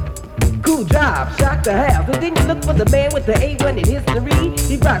call Cool Drop, Shock the House. And then you look for the man with the A1 in history.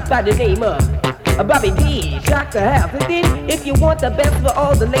 He rocks by the name of Bobby D, Shock the House. And then if you want the best for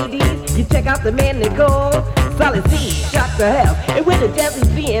all the ladies, you check out the man they call Solid C, shock to hell. And we're the Jazzy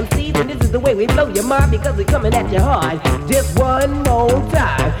BMCs, and this is the way we blow your mind because we're coming at you hard. Just one more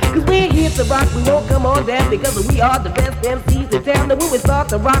time. Cause we're here to rock, we won't come on down because we are the best MCs in town. And when we start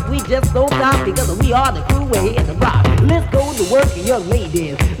to rock, we just don't stop because we are the crew, we're here to rock. Let's go to work, young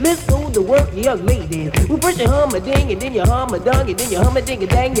ladies. Let's go to work, young ladies. We first you hum a ding, and then you hum a dung, and then you hum a ding a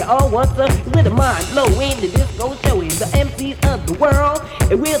dang. You all want some with a mind blow in the disco showing the MCs of the world.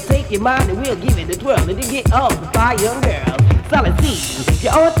 And we'll take your mind and we'll give it a twirl, and then get all the fire young girls. Solid C,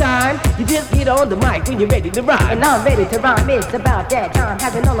 you're on time. You just get on the mic when you're ready to rhyme. And I'm ready to rhyme, it's about that time.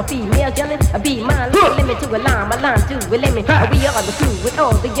 Having all the females yelling, I beat mine, like a limit to a line, my line to a limit. We are the crew with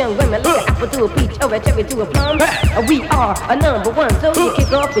all the young women, like an apple to a peach or a cherry to a plum. We are a number one, so you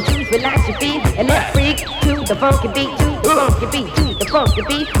kick off your shoes, relax your feet, and let's freak to the funky beat, to the funky beat, to the funky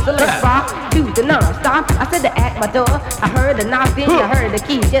beat. So let's rock to the non-stop. I said to at my door, I heard a knocking, I heard the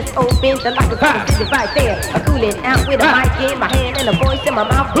key just open, the lock is right there. I cool it out with a mic in my hand and a voice in my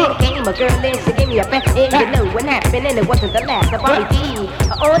mouth. Then came a girl and she gave me a back, and you know what happened, and it wasn't the last of all the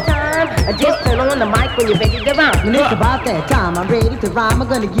on time. I just turn on the mic when you're ready to rhyme. When it's about that time, I'm ready to rhyme. I'm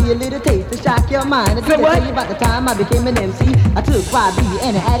gonna give you a little taste to shock your mind. I didn't tell you about the time I became an MC. I took YB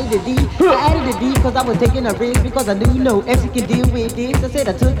and I added a D. I added a D because I was taking a risk, because I knew no MC can deal with this. I said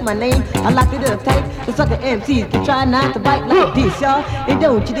I took my name, I locked it up tight. The sucker MCs can try not to bite like this, y'all. And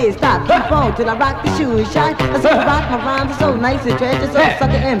don't you dare stop, keep on till I rock the shoe and shine. I said I rock my rhymes are so nice and trash. So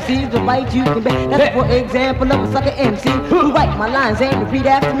sucker MCs will bite you can bet. That's for example of a sucker MC who write my lines and repeat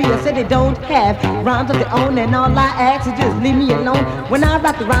after me. I said they don't have rhymes of their own, and all I ask is just leave me alone. When I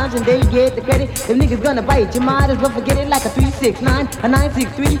rock the rhymes and they get the credit, them niggas gonna bite. You might as well forget it like a 369, a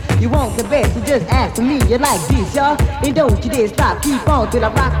 963. You won't the best, you just ask for me. You like this, y'all, and don't you dare stop. Keep on till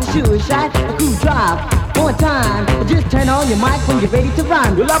I rock the shoe and shine. A cool drive on time. Just turn on your mic when you're ready to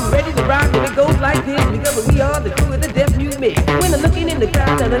rhyme. Well, I'm ready to rock, and it goes like this because we are the crew of the Deaf Mute Mix. When I'm looking in the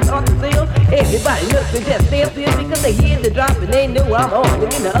crowd and it's on the sale, everybody looks and just stands still because they hear the drop and they know I'm on.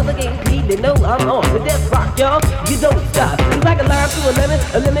 And in the other games, they know I'm on. But that's rock, y'all. You don't stop. It's like a lime to a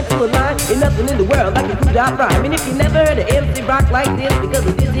lemon to a lime. Ain't nothing in the world like a cool drop rhyme. And if you never heard an MC rock like this, because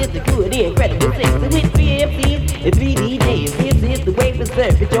this is the crew of the incredible six. And with 3 MCs and 3 DJs, this is the way we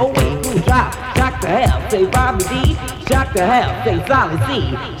serve it your way. Cool drop, shock the hell, say Bobby D. Shock the hell, say Solid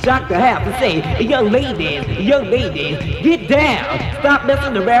C. Shock the hell to say, young ladies, get down. Stop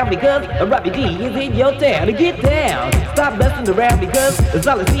messing around because Robbie D is in your town. Get down. Stop messing around because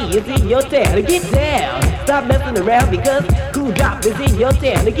Solid C is in your town. Get down. Stop messing around because Cool Drop is in your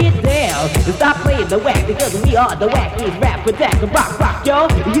town. Get down. Stop playing the whack because we are the wackiest rap attack. Rock,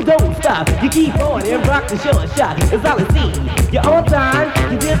 y'all. You don't stop. You keep on and rock the show and shot. Solid C. You're on time.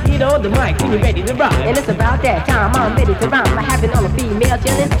 You just get on the mic when you're ready to rock. And it's about that time, I'm ready to rhyme. I having all the female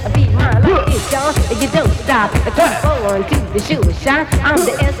chillin', I beat mine like this, y'all. And you don't stop. I keep on to the shoe and shine. I'm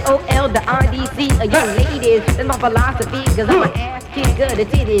the SOL, the RDC, a young ladies. That's my philosophy, cause I'm an ass kicker, the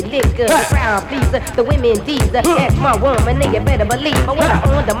titty licker, the crowd pleaser, the women teaser. That's my woman, and you better believe. But when I'm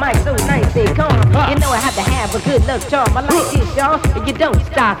on the mic, so nice and calm, you know I have to have a good luck charm. I like this, y'all, and you don't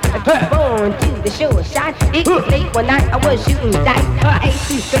stop. I keep on to the shoe and shine. It was late one night, I was shooting dice. I ate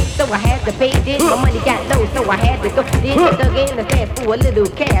too straight, so I had to pay it. My money got low, so I had to go. Then I dug in the fast for a little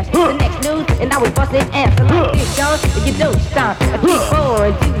cash. The next news, and I was busting ass. I like this, y'all, and you don't stop. I keep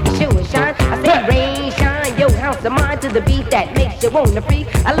on to the show and shine. I say rain, shine, yo, house of mine to the beat that makes you wanna freak.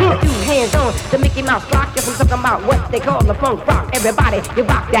 I like 2 hands on the Mickey Mouse rock. Yes, I'm talking about what they call the funk rock. Everybody, you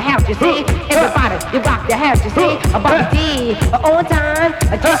rock the house, you see. Everybody, you rock the house, you see. About D, on time.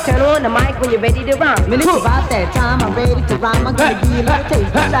 I just turn on the mic when you're ready to rhyme. When it's about that time, I'm ready to rhyme. I'm gonna give you a little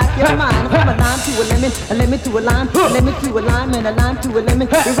taste to shock your mind. From a lime to a lemon to a lime, a lemon to a lime, and a lime to a lemon.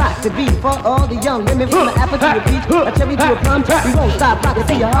 We rock the beat for all the young women. From an apple to a peach, a cherry to a plum. We won't stop rocking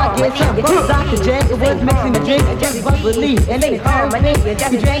till your heart gets some. Dr. Jack was mixing the drink, just bubbly, and then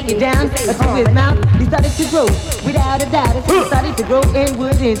he drank it down to his mouth. He started to grow, without a doubt. He started to grow and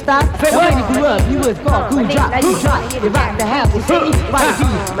wouldn't stop. And when he grew up, he was called Cool Drop. Cool Drop, they rock the house, you see.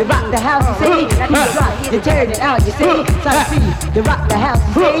 They rock the house, you see. Cool Drop, they turn it out, you see. They rock the house,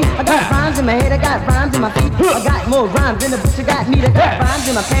 you see. I got rhymes in my head, I got rhymes in my feet. I got more rhymes than the butcher got meat. I got rhymes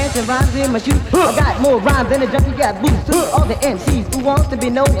in my pants and rhymes in my shoes. I got more rhymes than the junkie got boots. To all the MCs who wants to be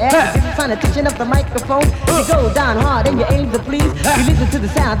known as the trying to touching up the microphone. You go down hard and you aim to please. You listen to the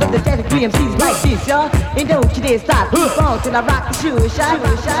sound of the static 3 MCs like this, y'all. And don't you dare stop. Keep on till I rock the shoe and shine.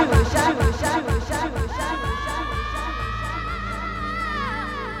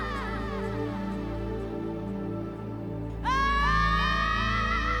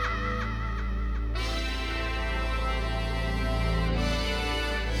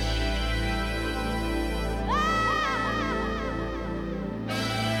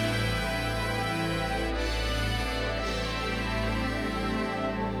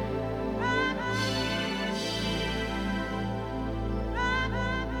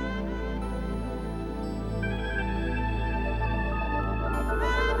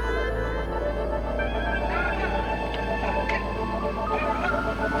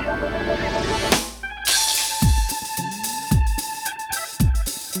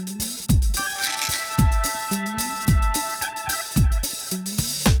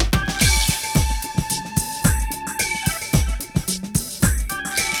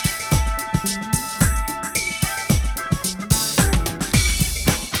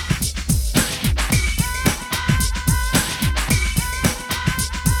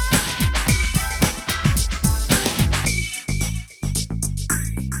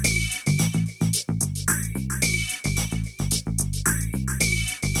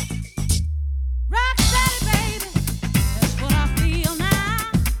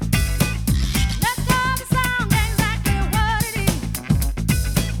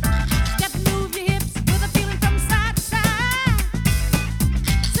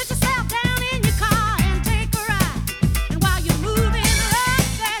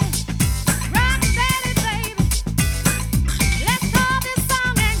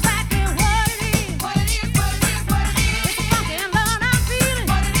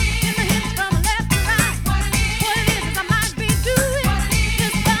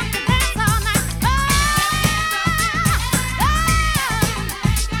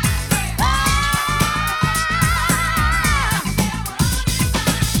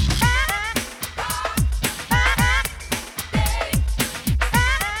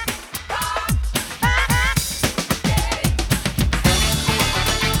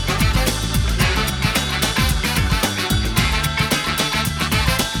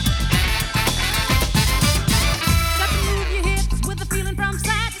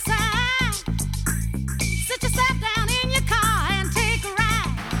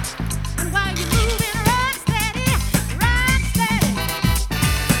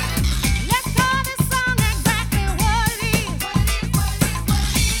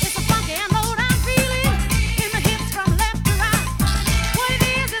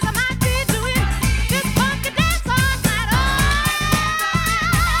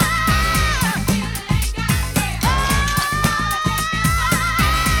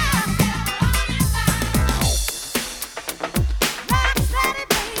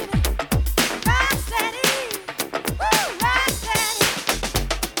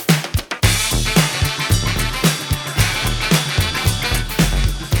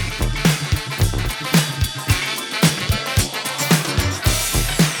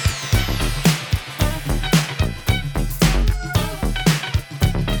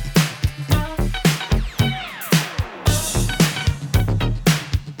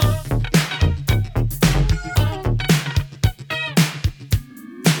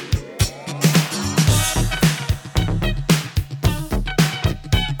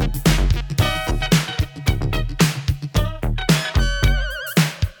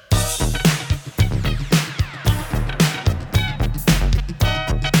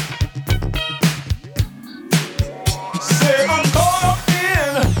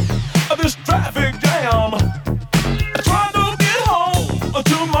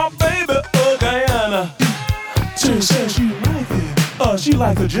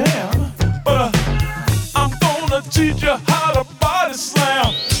 like a jam, but I'm gonna teach you how to body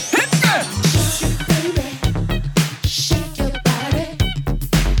slam. Hit that! Shake your body,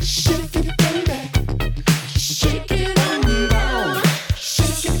 shake it, baby, shake it on down.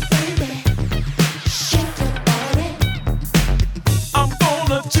 Shake it, baby, shake your body. I'm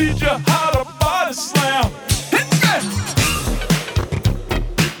gonna teach you how to body slam. Hit that!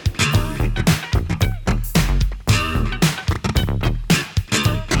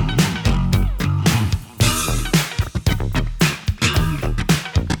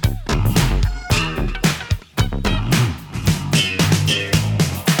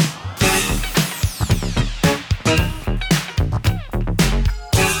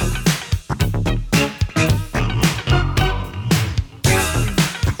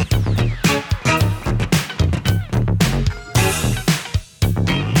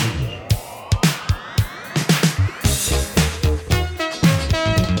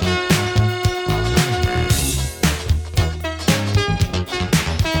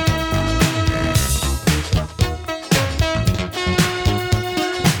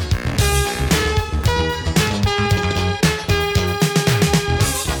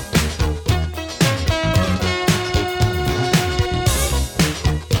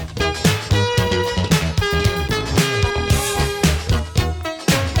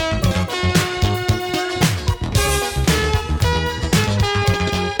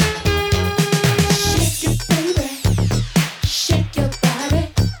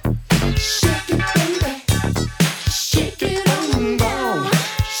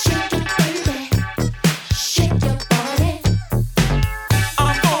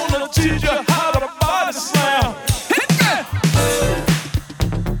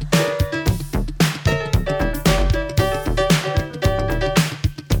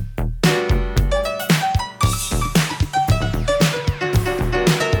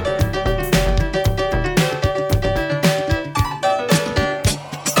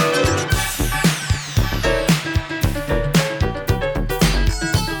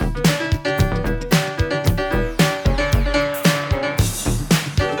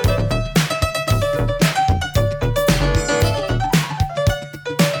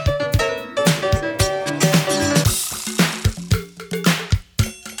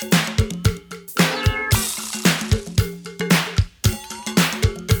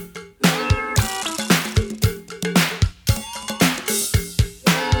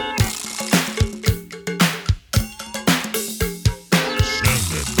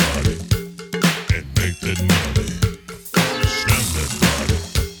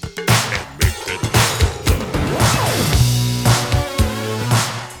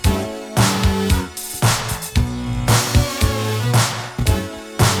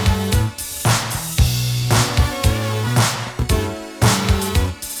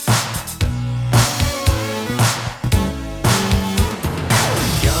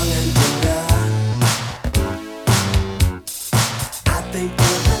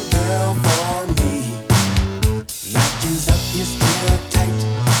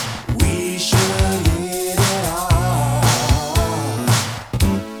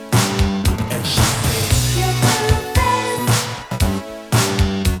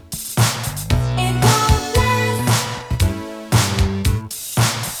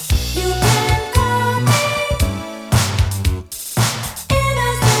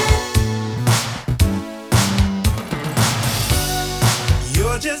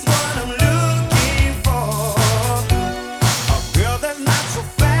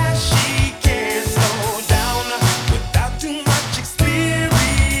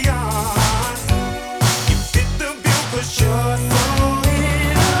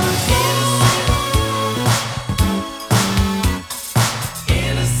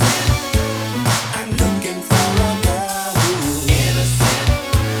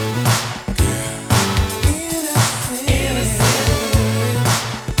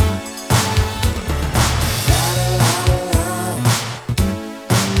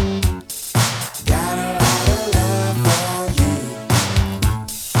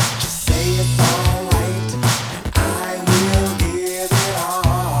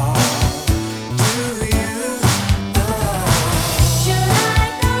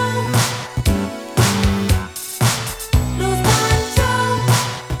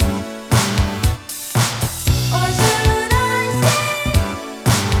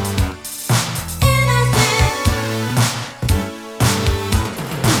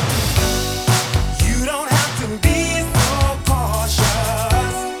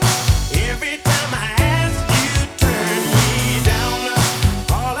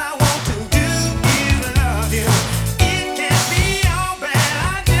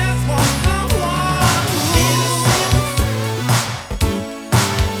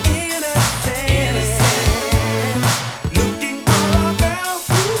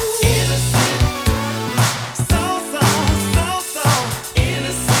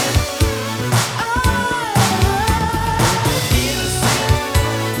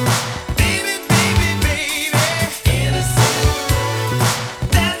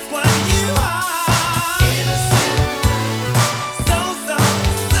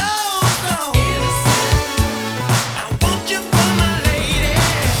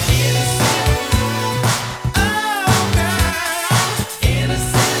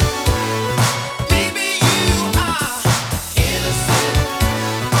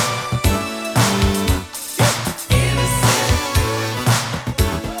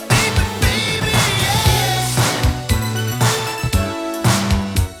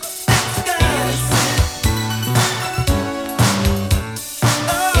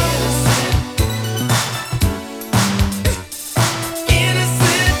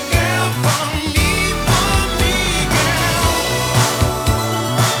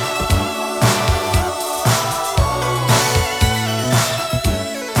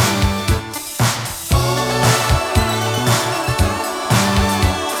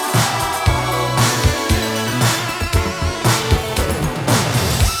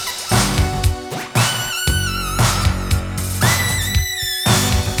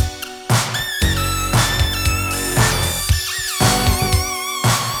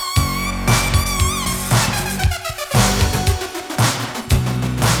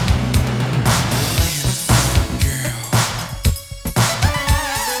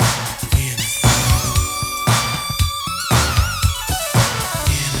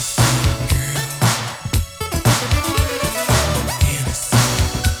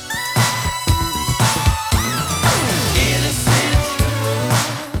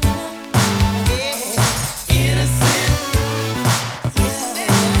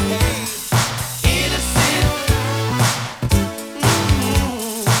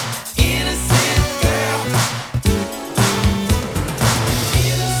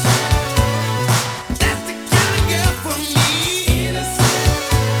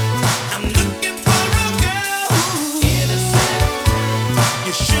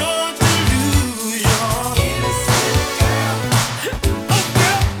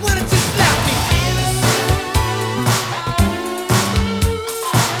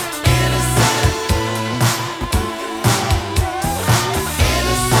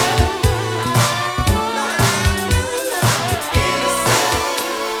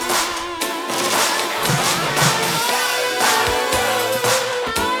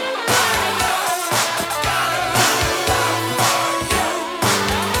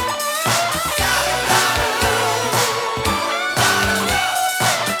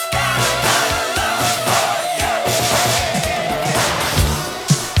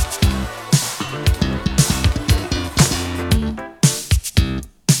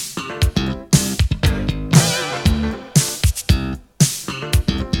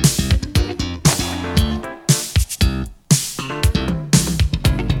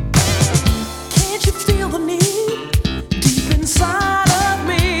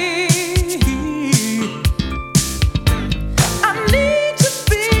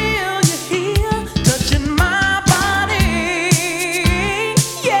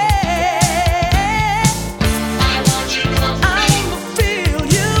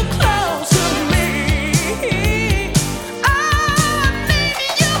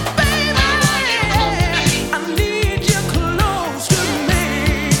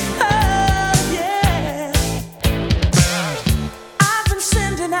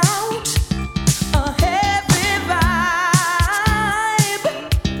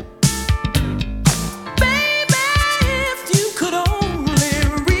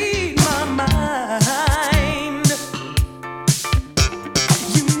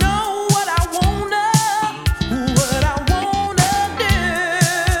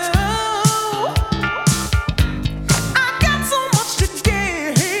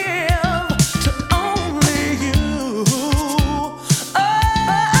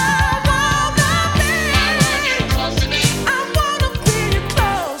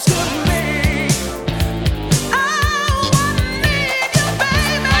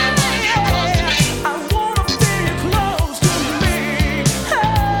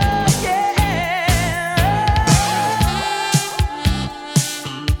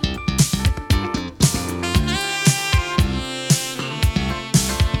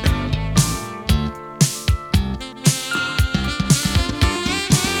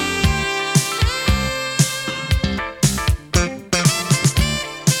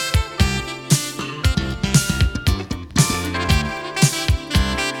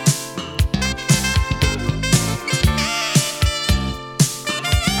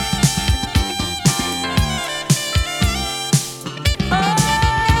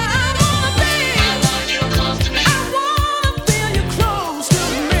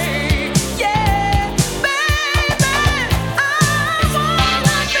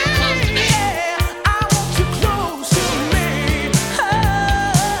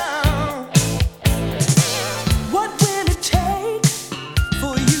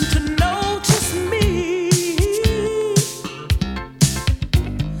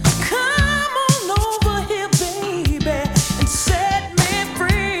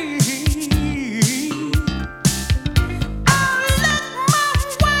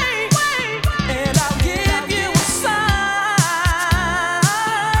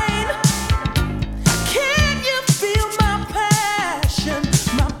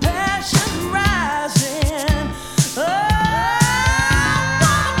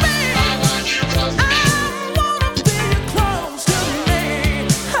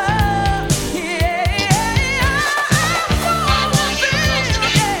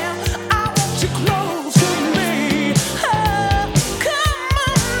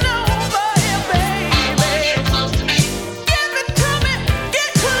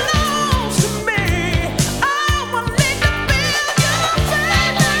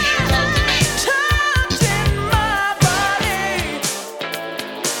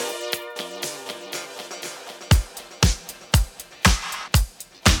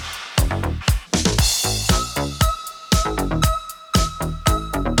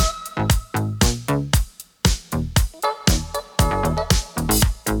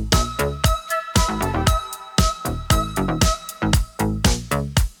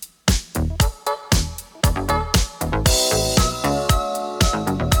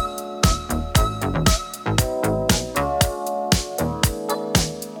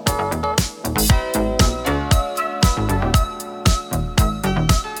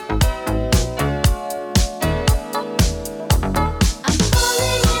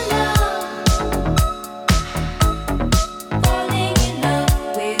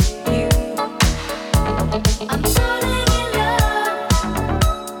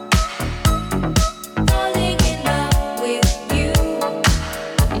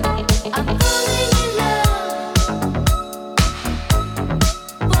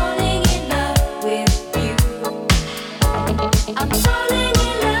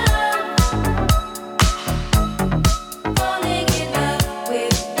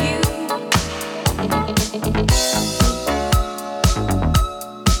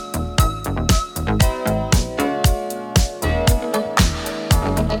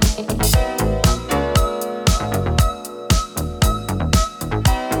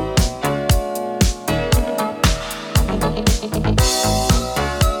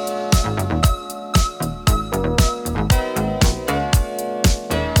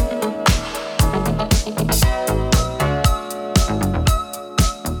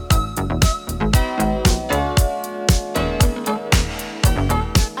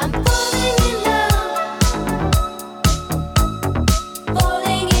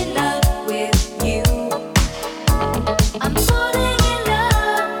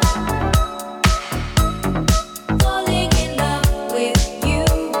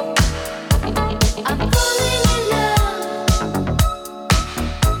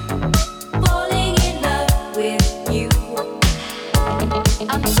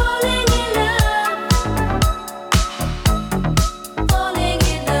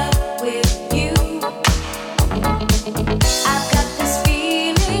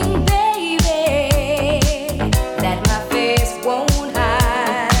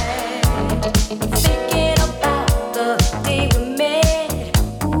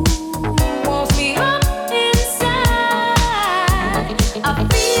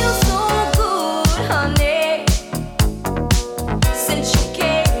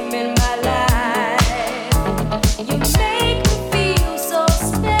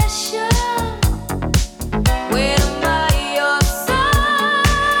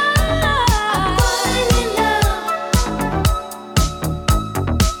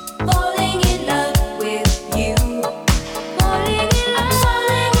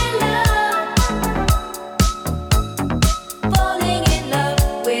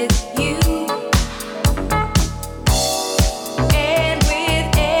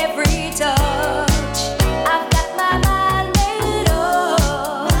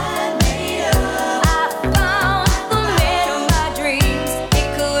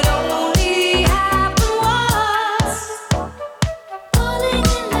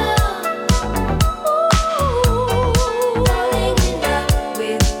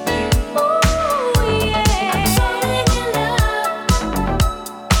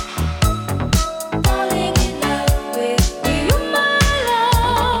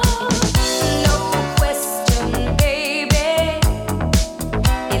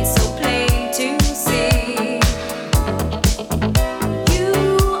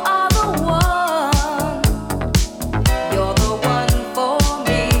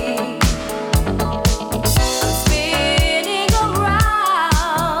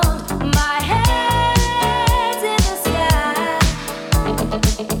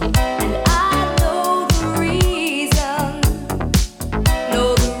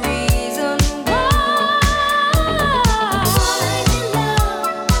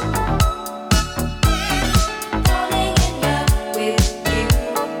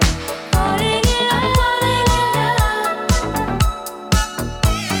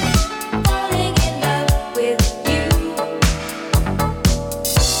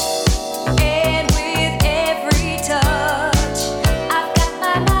 And with every touch, I've got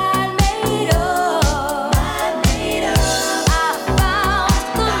my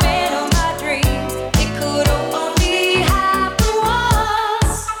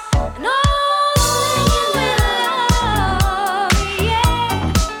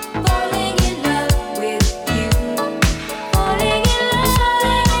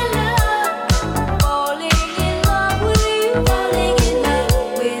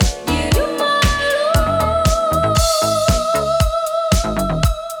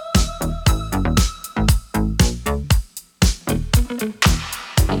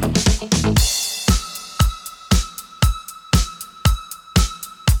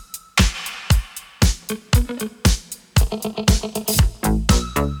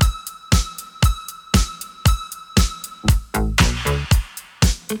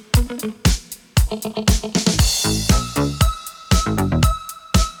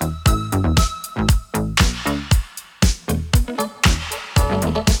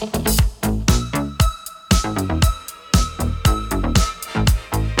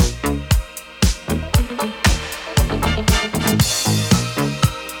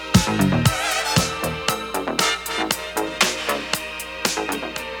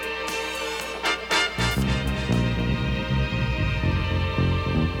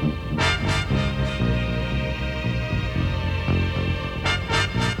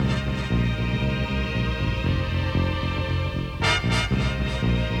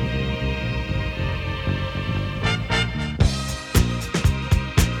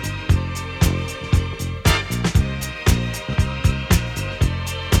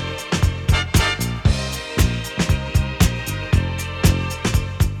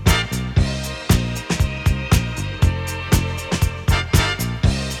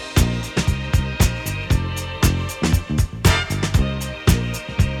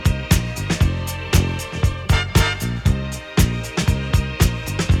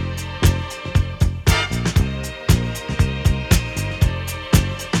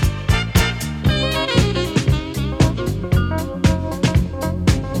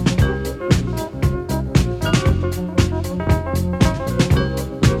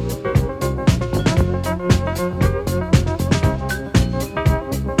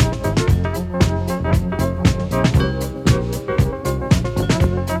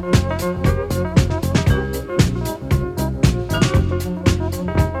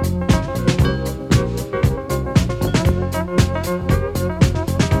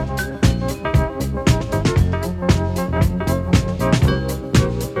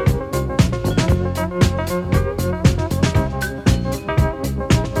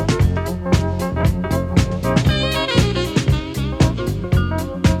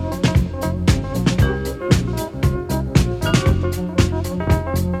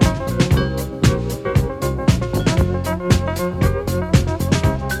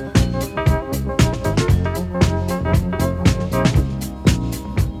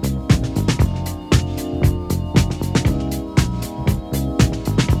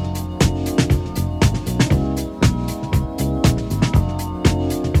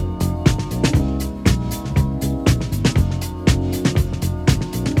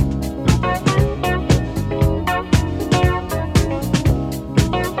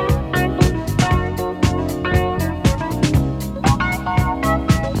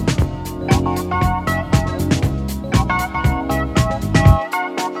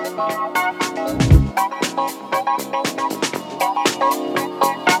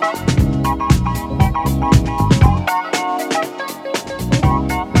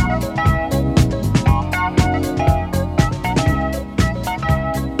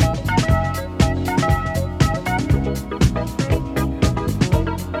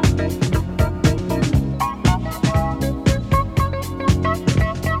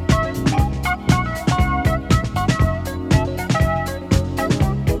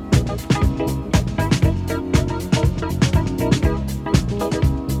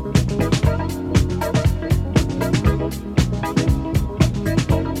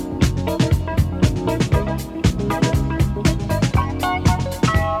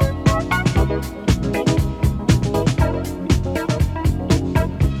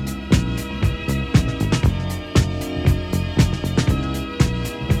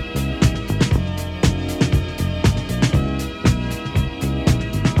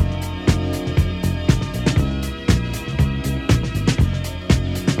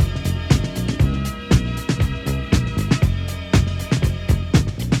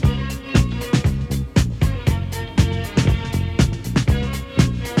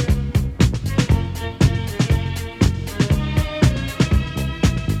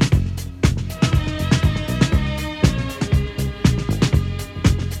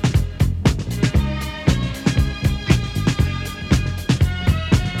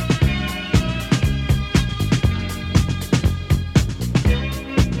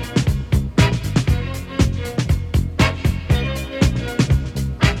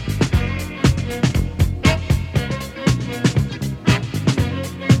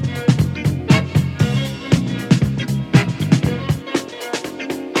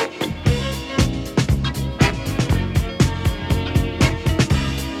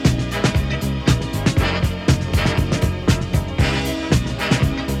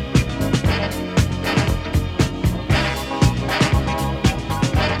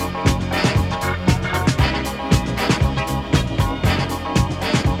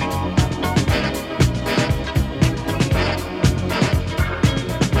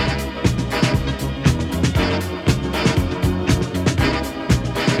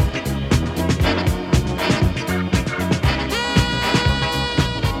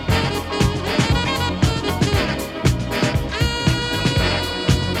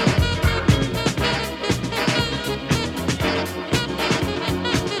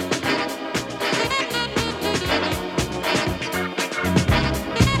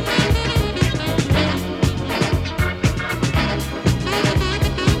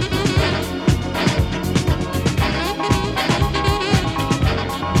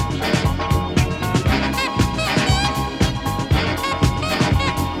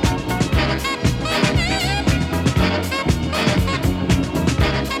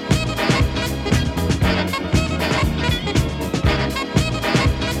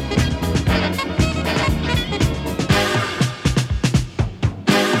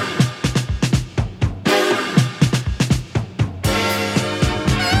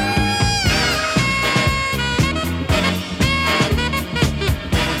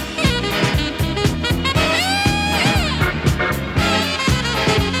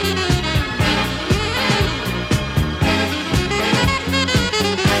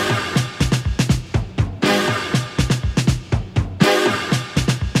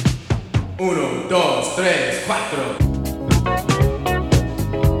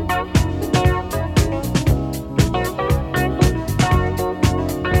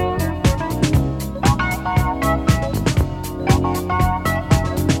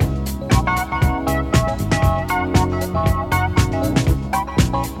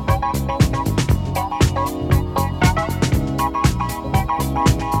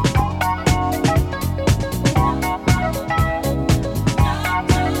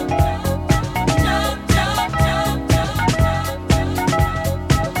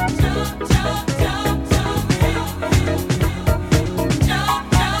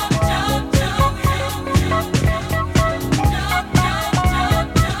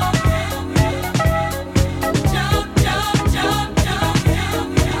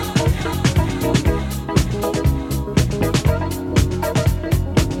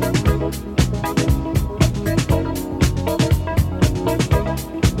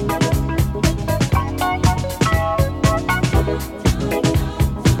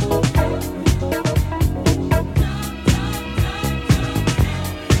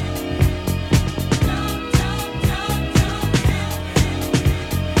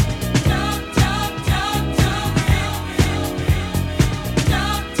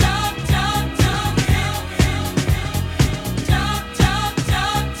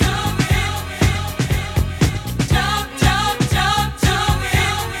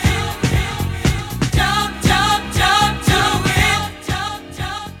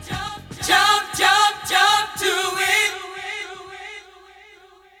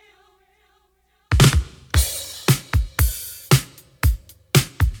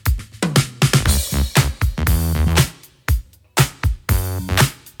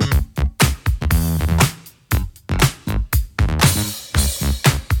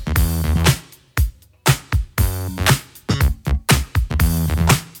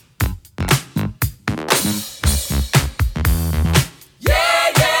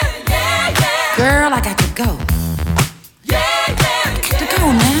Girl, I got to go. Got to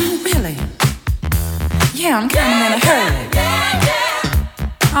go now, really. Yeah, I'm kind of in a hurry.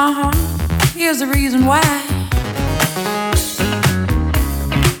 Here's the reason why.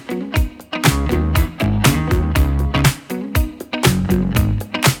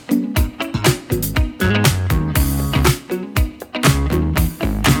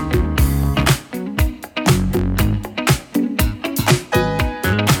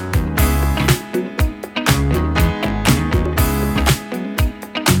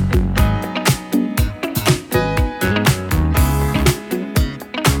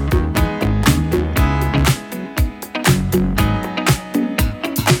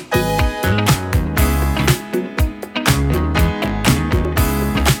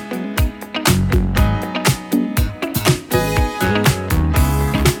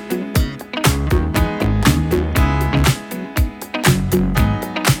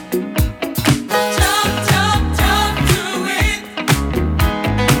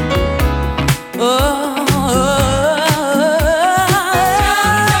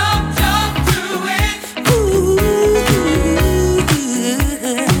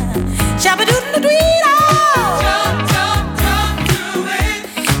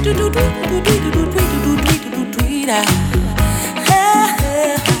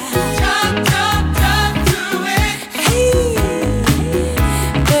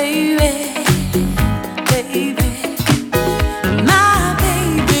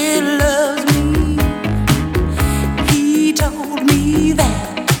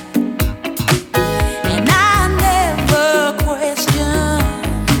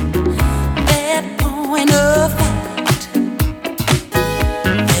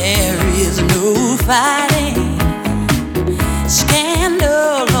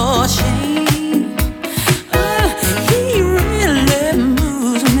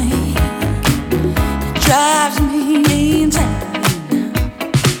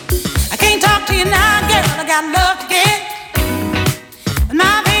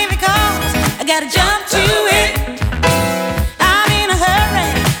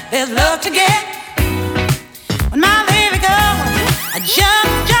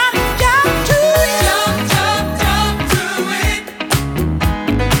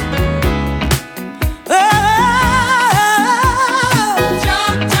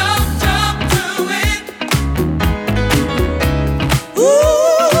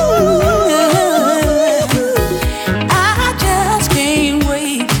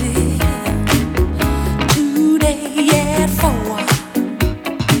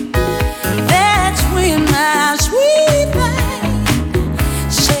 There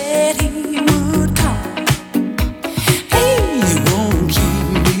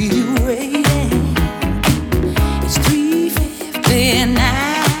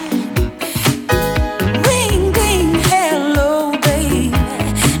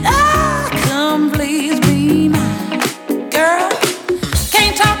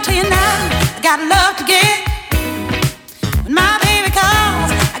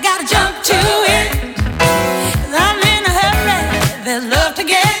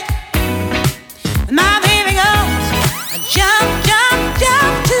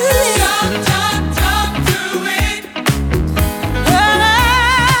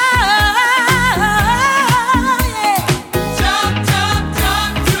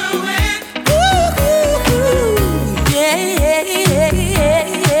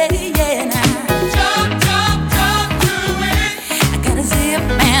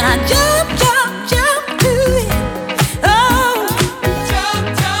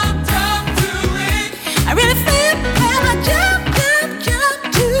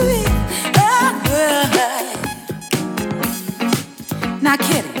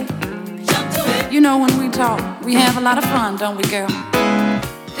Don't we, girl?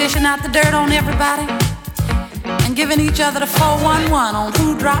 Dishing out the dirt on everybody and giving each other the 411 on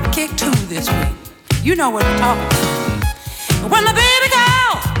who dropped kick 2 this week. You know what we're talking about. When the baby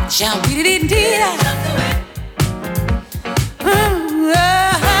girl jump, dee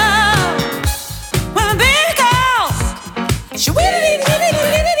when the baby girl she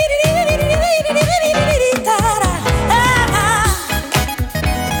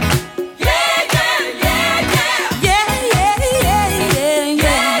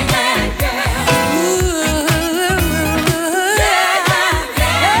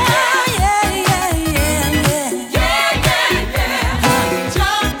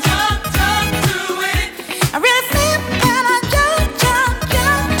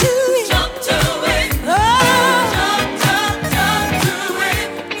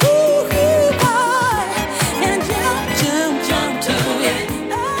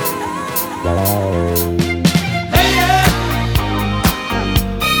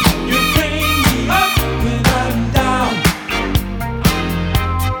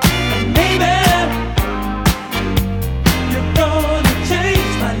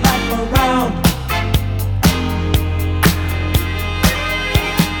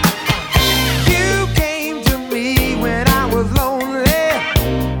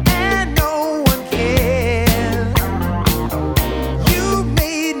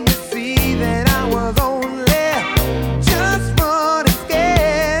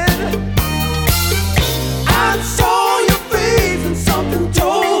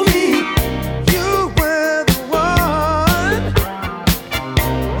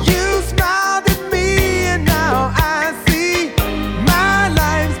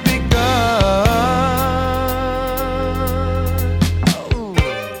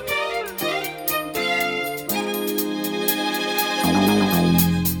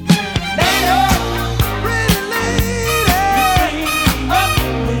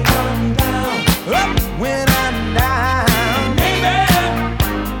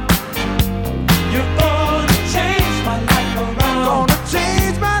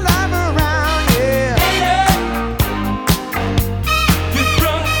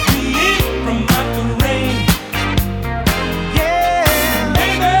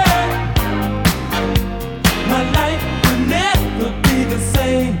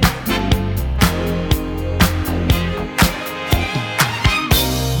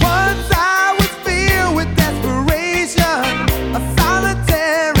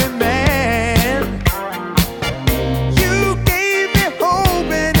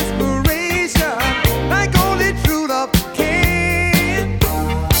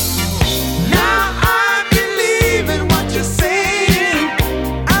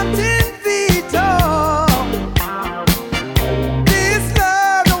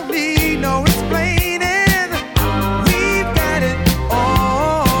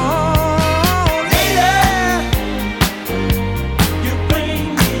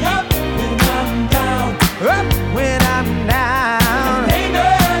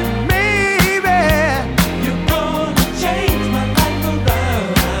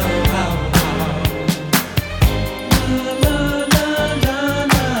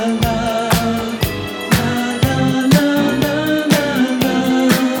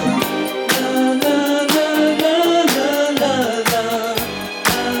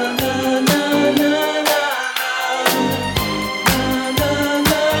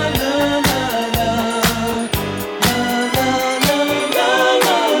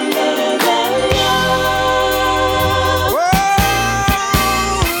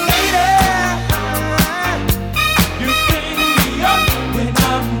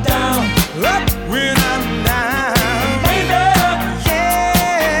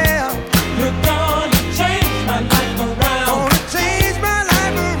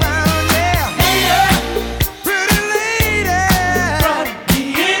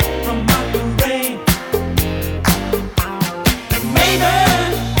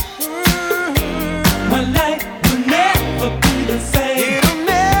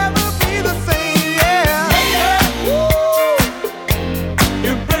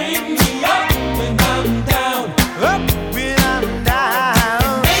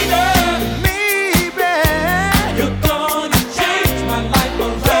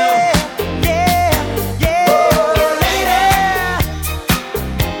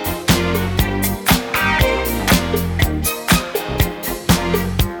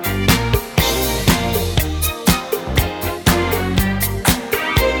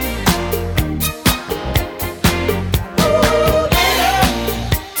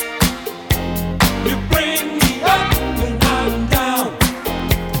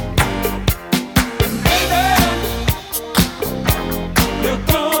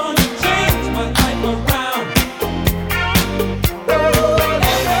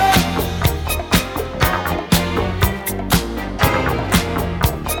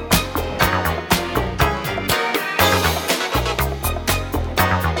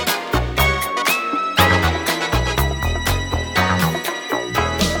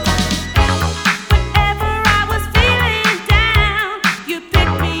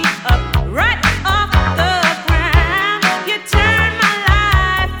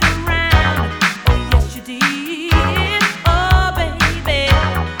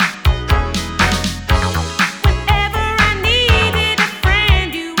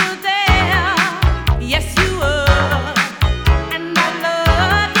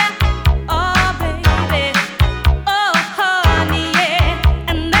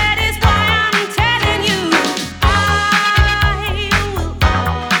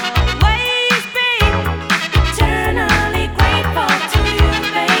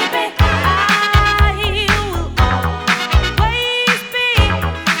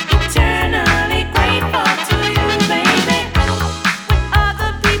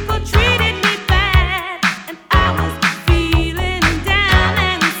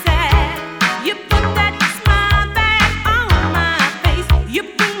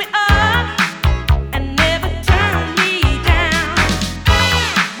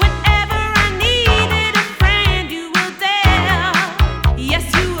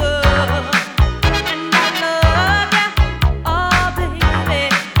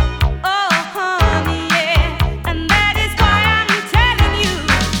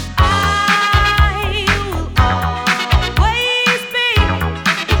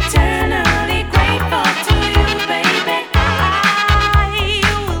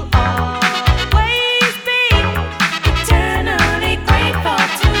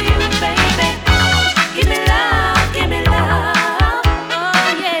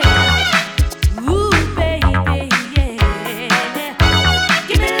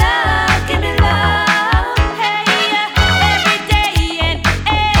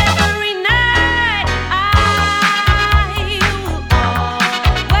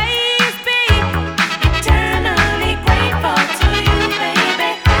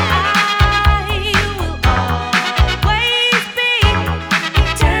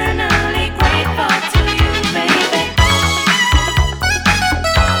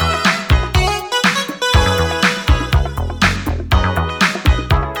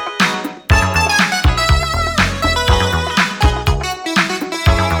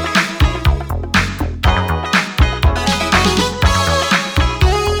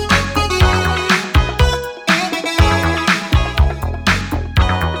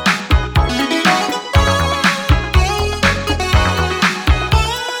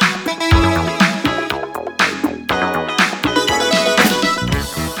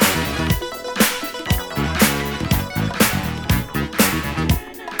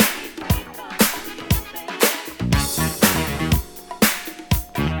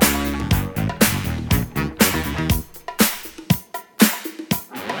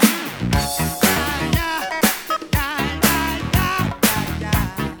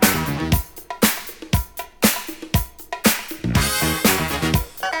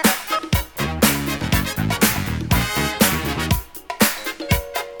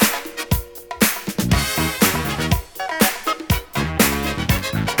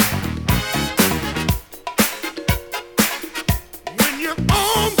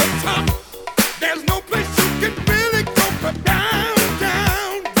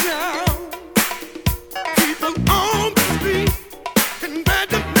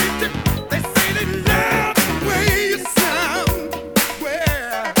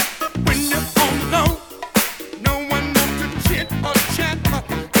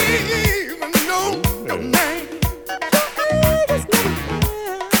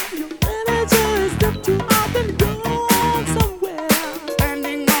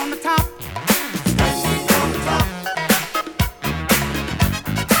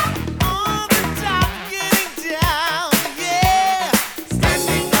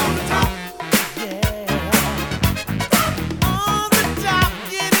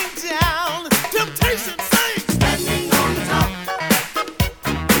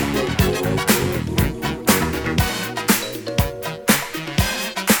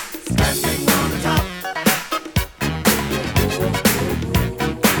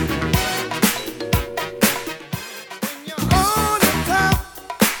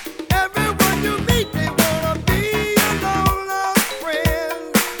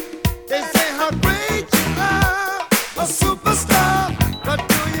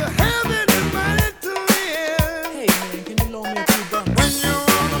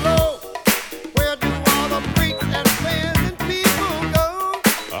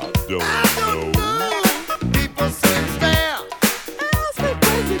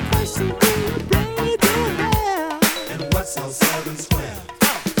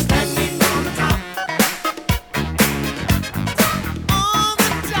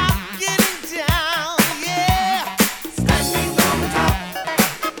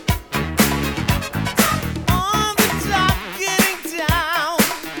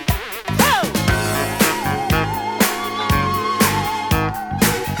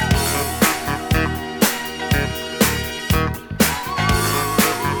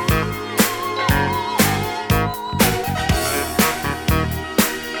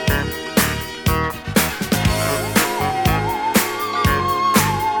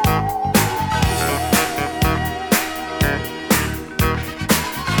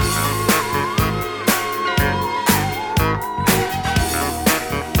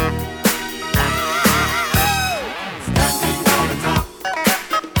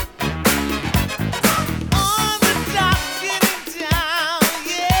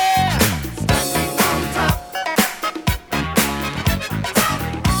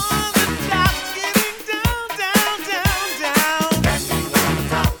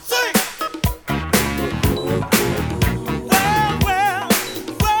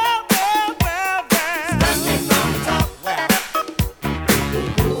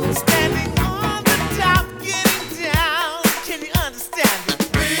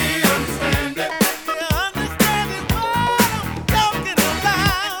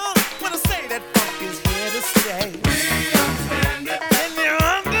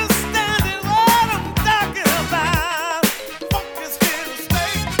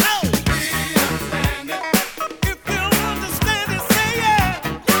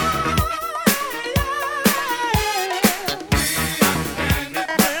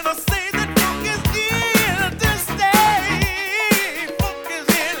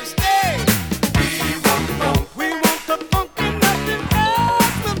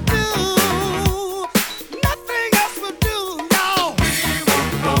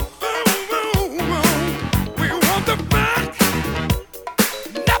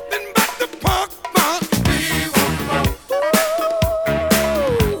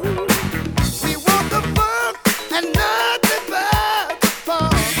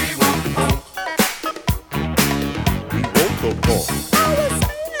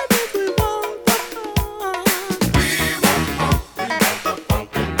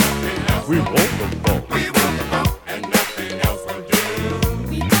We want the funk. We want the funk, and nothing else will do.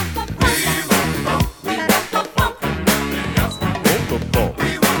 We want the funk. We want the funk, and nothing else will do. Want the funk. We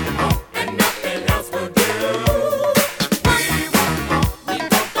want the funk, and nothing else will do. We want the funk. We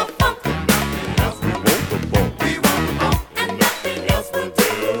want the funk, and nothing else will do. Want the funk. We want the funk, and nothing else will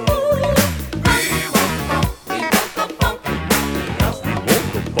do. We want the funk. We want the funk, and nothing else will do.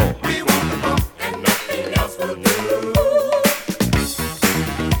 Want the funk. We want the funk, and nothing else will do.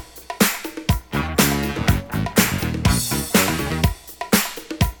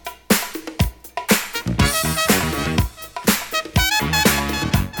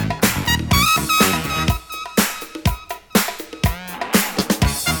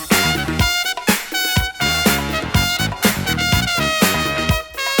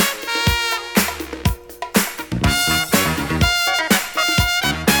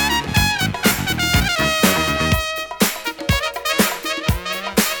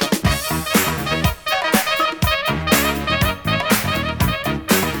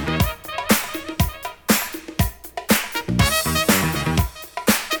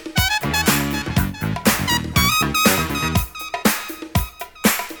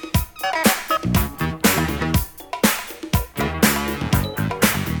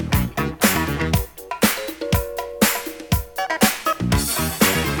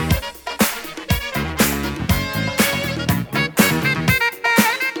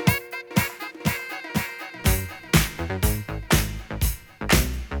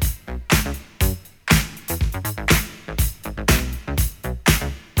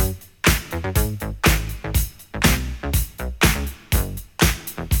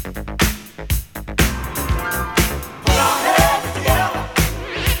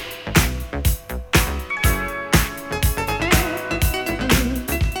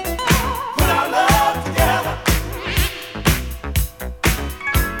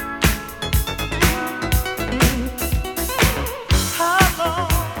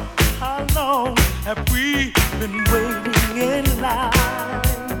 How long have we been waiting in line?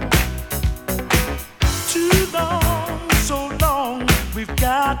 Too long, so long, we've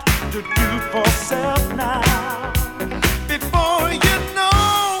got to do for self now. Before you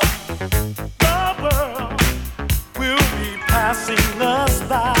know, the world will be passing us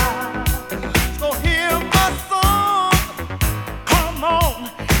by. So hear my song, come on,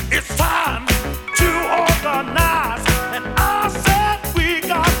 it's time to organize. And I said we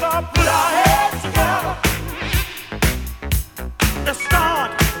got to put our heads together. Let's start,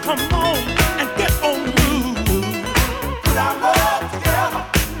 come on, and get on the move. Put our love together.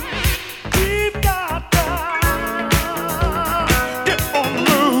 We've got to get on the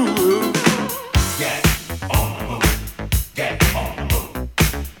move. Get on the move. Get on the move.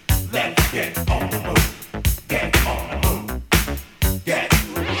 Let's get on the move. Get on the move. Get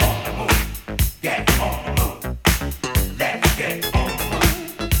on the move. Get on the move. Let's get on the move.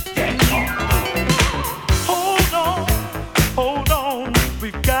 Get on the move. Hold on,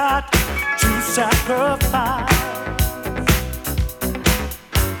 we've got to sacrifice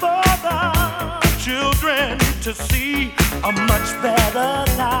for the children to see a much better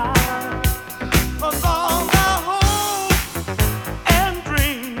life. 'Cause all their hopes and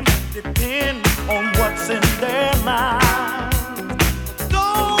dreams depend on what's in their minds.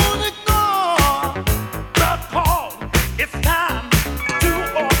 Don't ignore the call. It's time to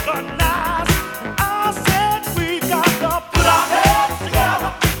organize. I said we got to put our heads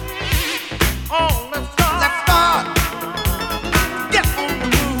together. Oh, let's start. Get on the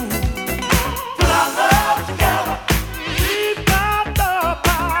move. Put our love together. We've got the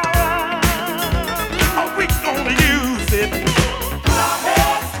power.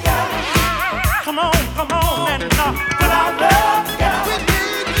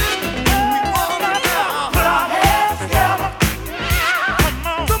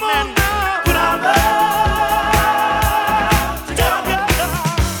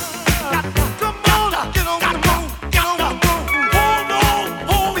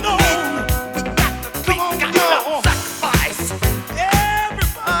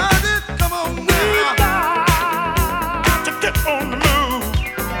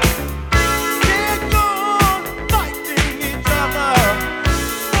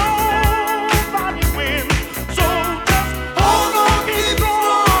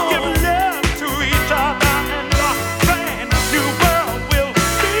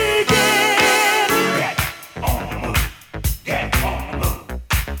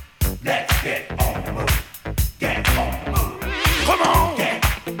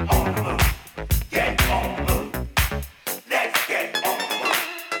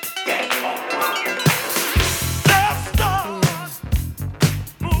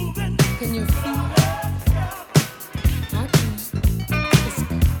 Can you feel it? I can. It's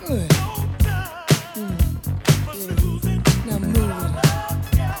good. Yeah. Now move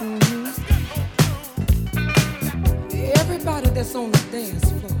it. Everybody that's on the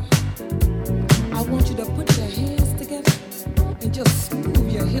dance floor, I want you to put your hands together and just move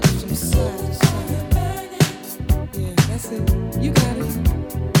your hips from side to side. Yeah, that's it. You got it.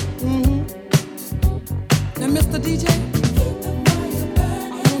 Now, Mr. DJ,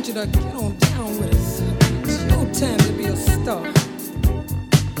 I want you to get on down with us. It's your time to be a star.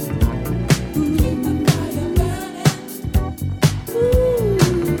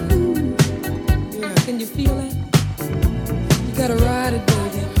 Yeah, can you feel it? You gotta ride it,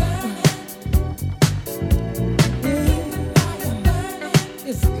 baby. Yeah,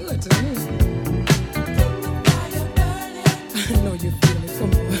 it's good to me. I know you feel it.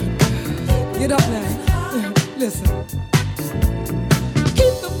 Come on, get up now. Listen.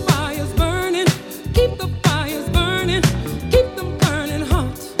 Keep the fires burning. Keep the fires burning. Keep them burning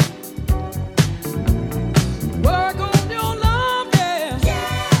hot. Work on your love, yeah.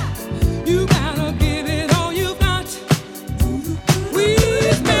 You gotta give it all you got. We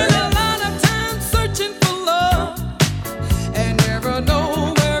spend a lot of time searching for love and never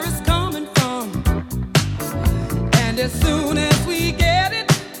know where it's coming from. And as soon as we get it,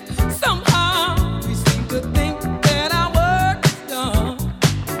 somehow we seem to think that our work is done.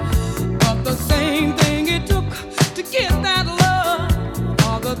 But the same thing it took to get that love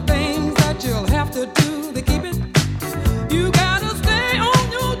are the things that you'll have to do to keep it. You gotta stay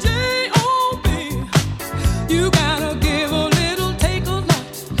on your J.O.B. You gotta give a little, take a lot.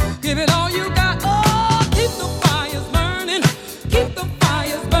 Give it all you got. Oh, keep the fires burning. Keep the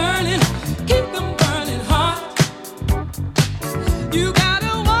fires burning. Keep them burning hot. You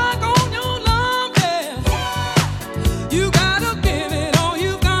gotta work on your love, yeah. You gotta give it all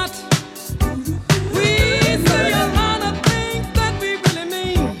you got. We say a lot of things that we really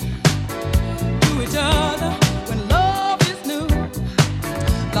mean to each other when love is new.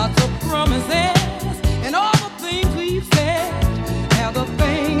 Lots of promises and all the things we've said are the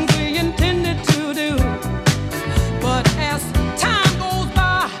things we intended to do. But as time goes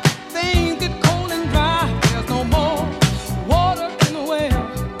by, things get cold and dry. There's no more water in the well,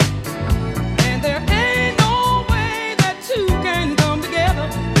 and there ain't no way that two can come together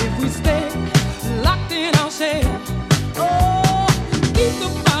if we stay locked in our shell. Oh, keep the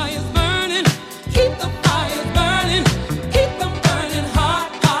fires burning, keep the fires burning, keep them burning hot,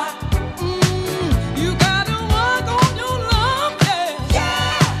 hot. You gotta work on your love,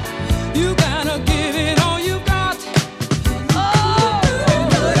 yeah. You gotta give it all you got. Oh,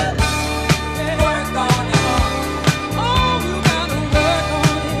 work on it. Oh, you gotta work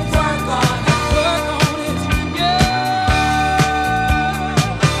on it, work on it, work on it. Yeah,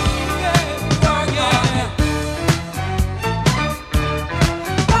 work on it.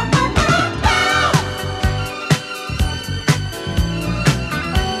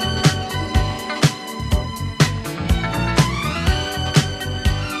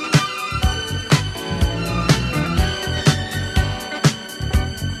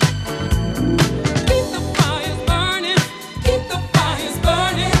 Keep the fires burning, keep the fires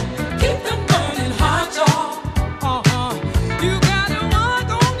burning, keep them burning hot, y'all. You gotta work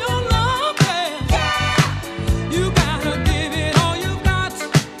on your love, yeah. You gotta give it all you got.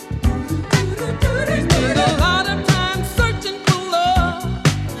 Spend a lot of time searching for love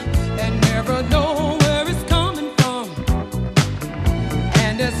and never know where it's coming from.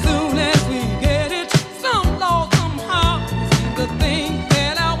 And as soon as we get it, somehow seem to think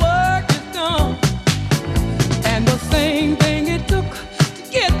that our work is done. And the same thing it took to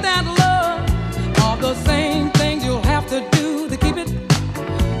get that love are the same things you'll have to do to keep it.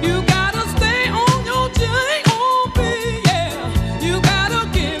 You gotta stay on your J.O.B. Yeah, you gotta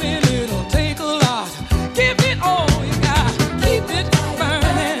give it little, take a lot. Give it all you got. Keep it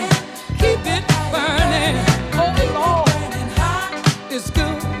burning, keep it burning. Oh Lord, it's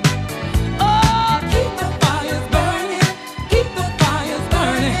good. Oh, keep the fires burning, keep the fires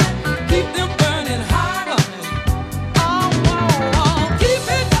burning, keep them burning hot. Oh, keep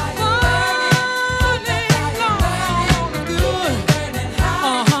it burning, Lord, good.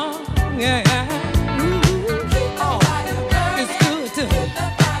 Yeah. Oh, it's good too.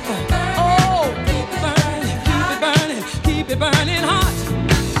 Oh, keep it burning, keep it burning hot.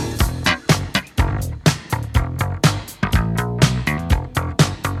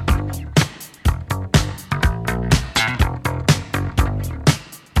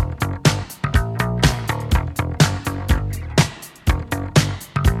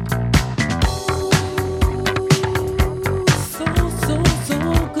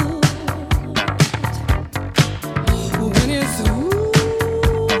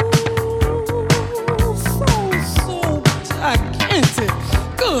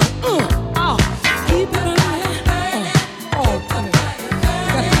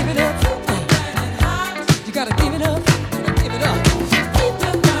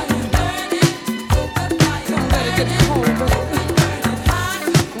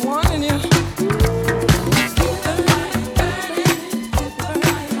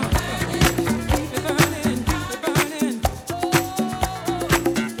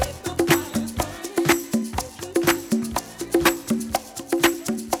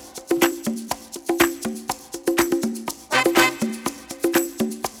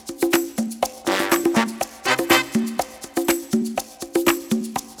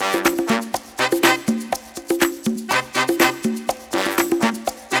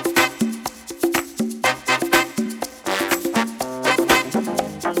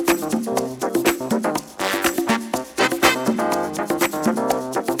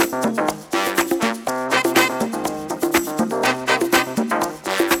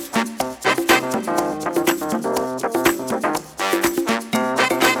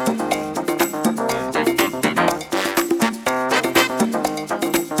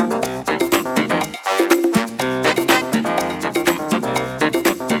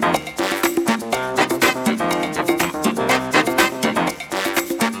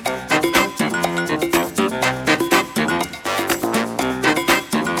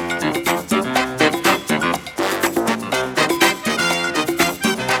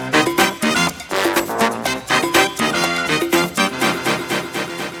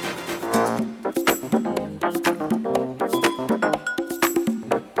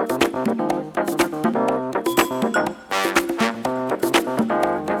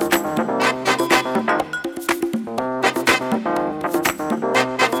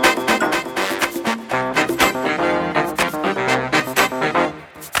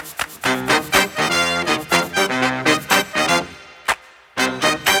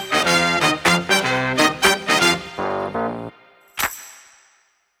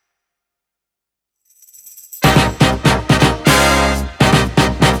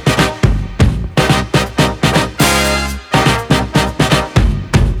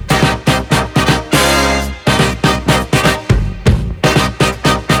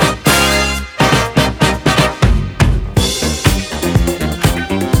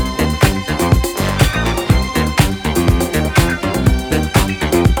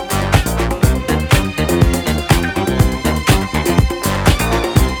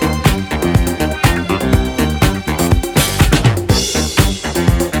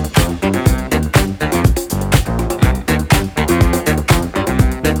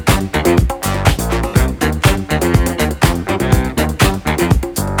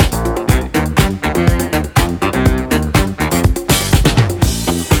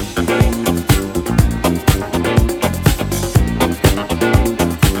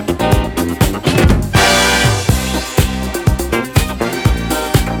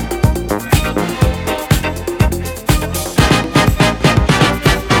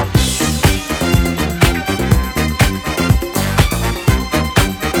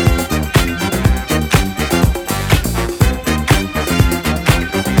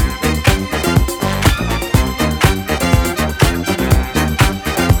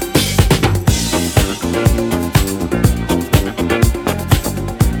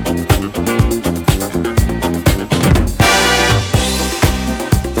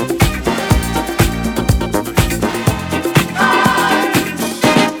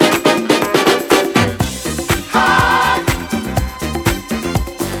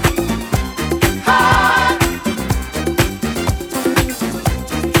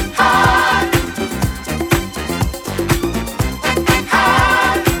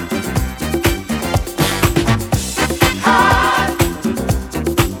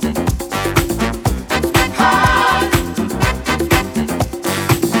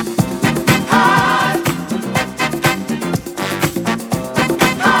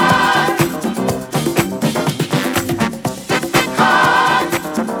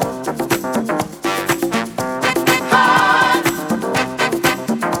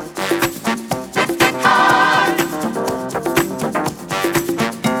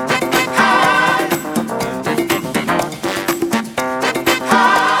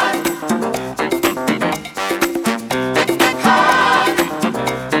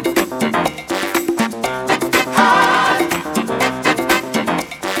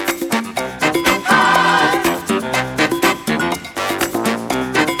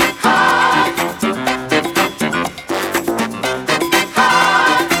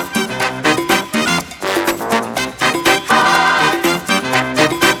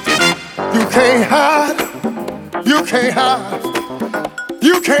 can't hide.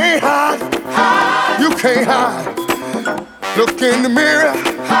 You can't hide. You can't hide. Look in the mirror.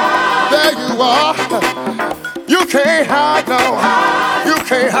 There you are. You can't hide, no. You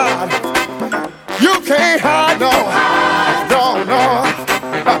can't hide. You can't hide, no. No, no.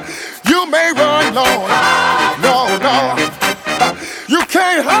 You may run, no. No, no. You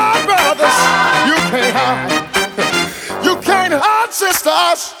can't hide, brothers. You can't hide. You can't hide,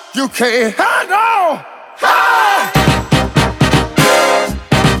 sisters. You can't hide, no. Hide.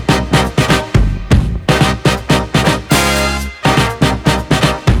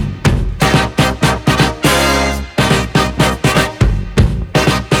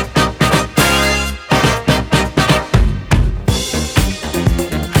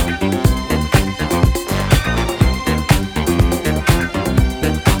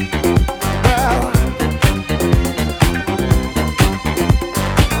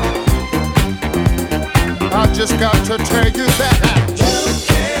 Just got to tell you that you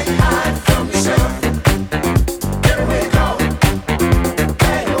can't hide from yourself. Here we go.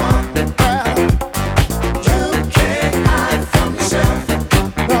 There you are. You can't hide from yourself.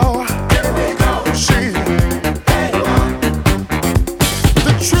 No. Here we go. See. There you are.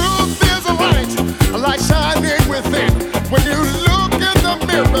 The truth is a light shining within. When you look in the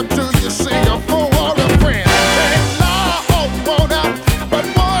mirror, do you see a fool or a friend? Can't lie or won't out, but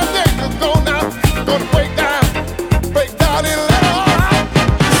one day you're gonna break down.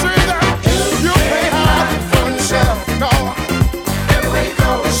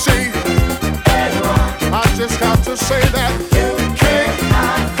 Just got to say that you can't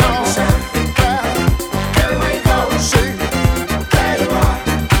hide from yourself. Here we go. See, there you are.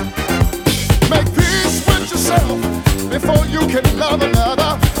 Make peace with yourself before you can love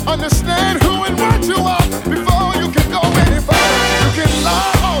another. Understand who and what you are before you can go any further. You can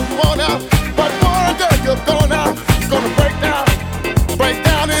lie all you want out, but one day you're gonna break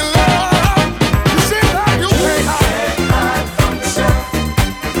down in love. You see that you can't hide from yourself.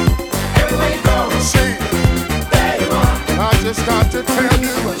 Here we go. See. I just got to tell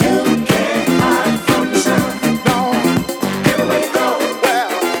you, you can't hide from yourself. No, here we go.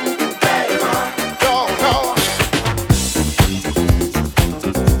 Well, there you are. No, no.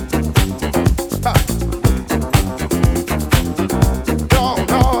 No,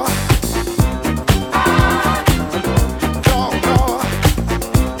 no. No, no.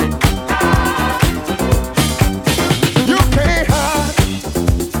 You can't hide.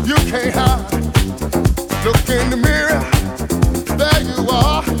 You can't hide. Look in the mirror. There you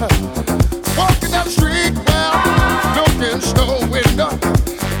are, walking down the street, well, looking snow window.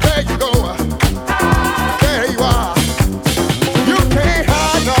 There you go, there you are. You can't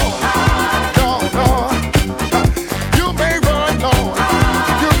hide, no, no, no. You may run, no,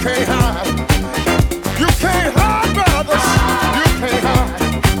 you can't hide. You can't hide, brothers, you can't hide.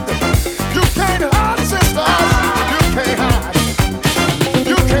 You can't hide, sisters, you can't hide.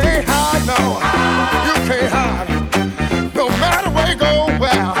 You can't hide, no, you can't hide. No matter where you go,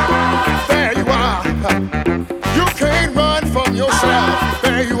 well, there you are. You can't run from yourself.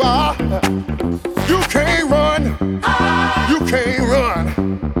 There you are. You can't run. You can't run.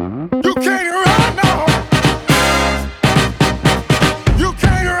 You can't run, no. You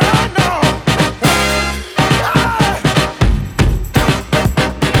can't run, no.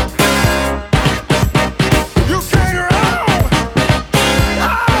 You can't run.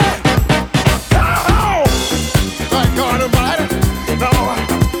 My God Almighty, no,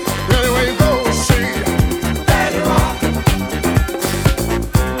 anyway you go, see, there you are.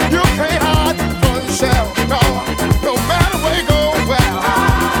 You can't hide from yourself, no, no matter where you go, well,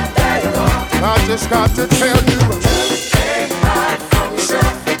 there you are. I just got to tell you, you can't hide from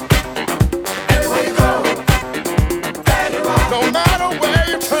yourself. Anywhere you go, there you are. No matter where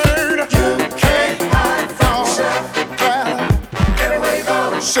you turn, you can't hide from yourself. Well, anywhere you go,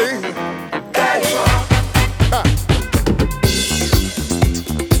 see, there you are.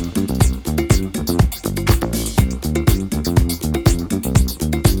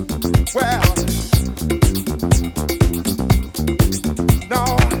 Well, no.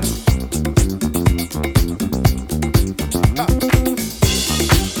 No,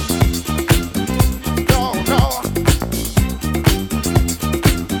 no.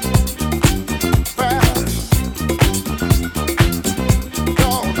 Well,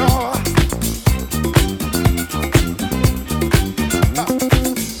 no, no.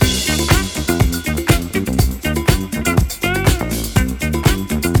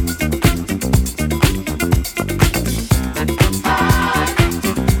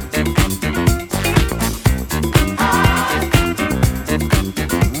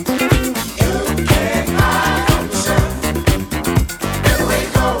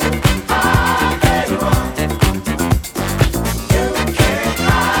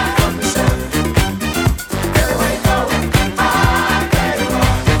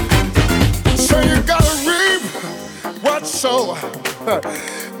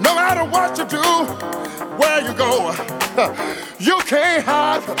 No matter what you do, where you go, you can't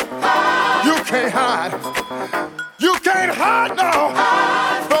hide. You can't hide. You can't hide now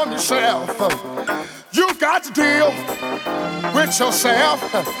from yourself. You got to deal with yourself.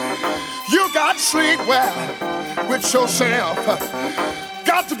 You got to sleep well with yourself.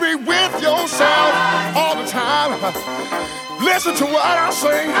 Got to be with yourself all the time. Listen to what I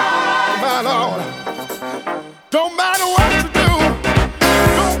say, my Lord. Don't matter what you do.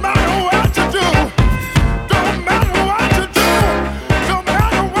 Don't matter what you do. Don't matter what you do. Don't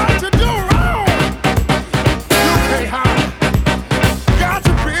matter what you do wrong. You can't hide. Got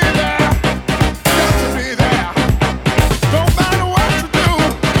to be there. Got to be there. Don't matter what you do.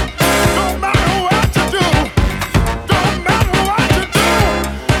 Don't matter what you do. Don't matter what you do.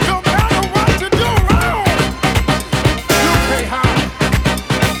 Don't matter what you do wrong. You can't hide.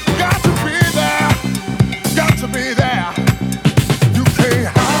 Got to be there. Got to be there. You can't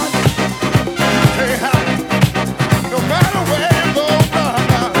hide. You can't hide. No matter where you go,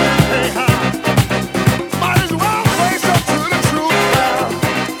 you can't hide. Might as well face up to the truth now.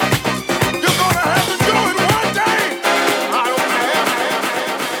 You're gonna have to do it one day. I don't care.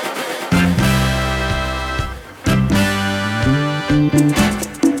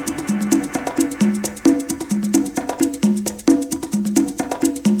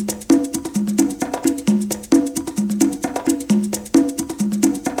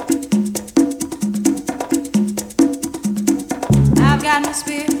 I've got my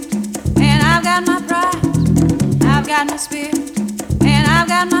spirit, and I've got my pride. I've got my spirit, and I've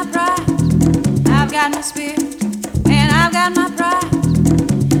got my pride. I've got my spirit, and I've got my pride.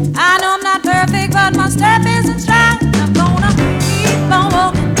 I know I'm not perfect, but my step is in stride. I'm gonna keep on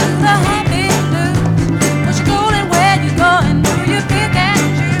walking through the happy blues. 'Cause you're going where you're going, do you pick and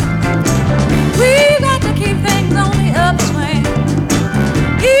choose? We got to keep things on the upswing,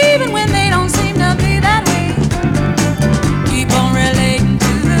 even when they don't seem to be that way. Keep on relating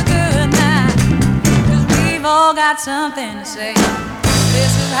to the good night, 'cause we've all got something to say.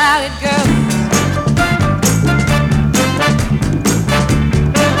 This is how it goes.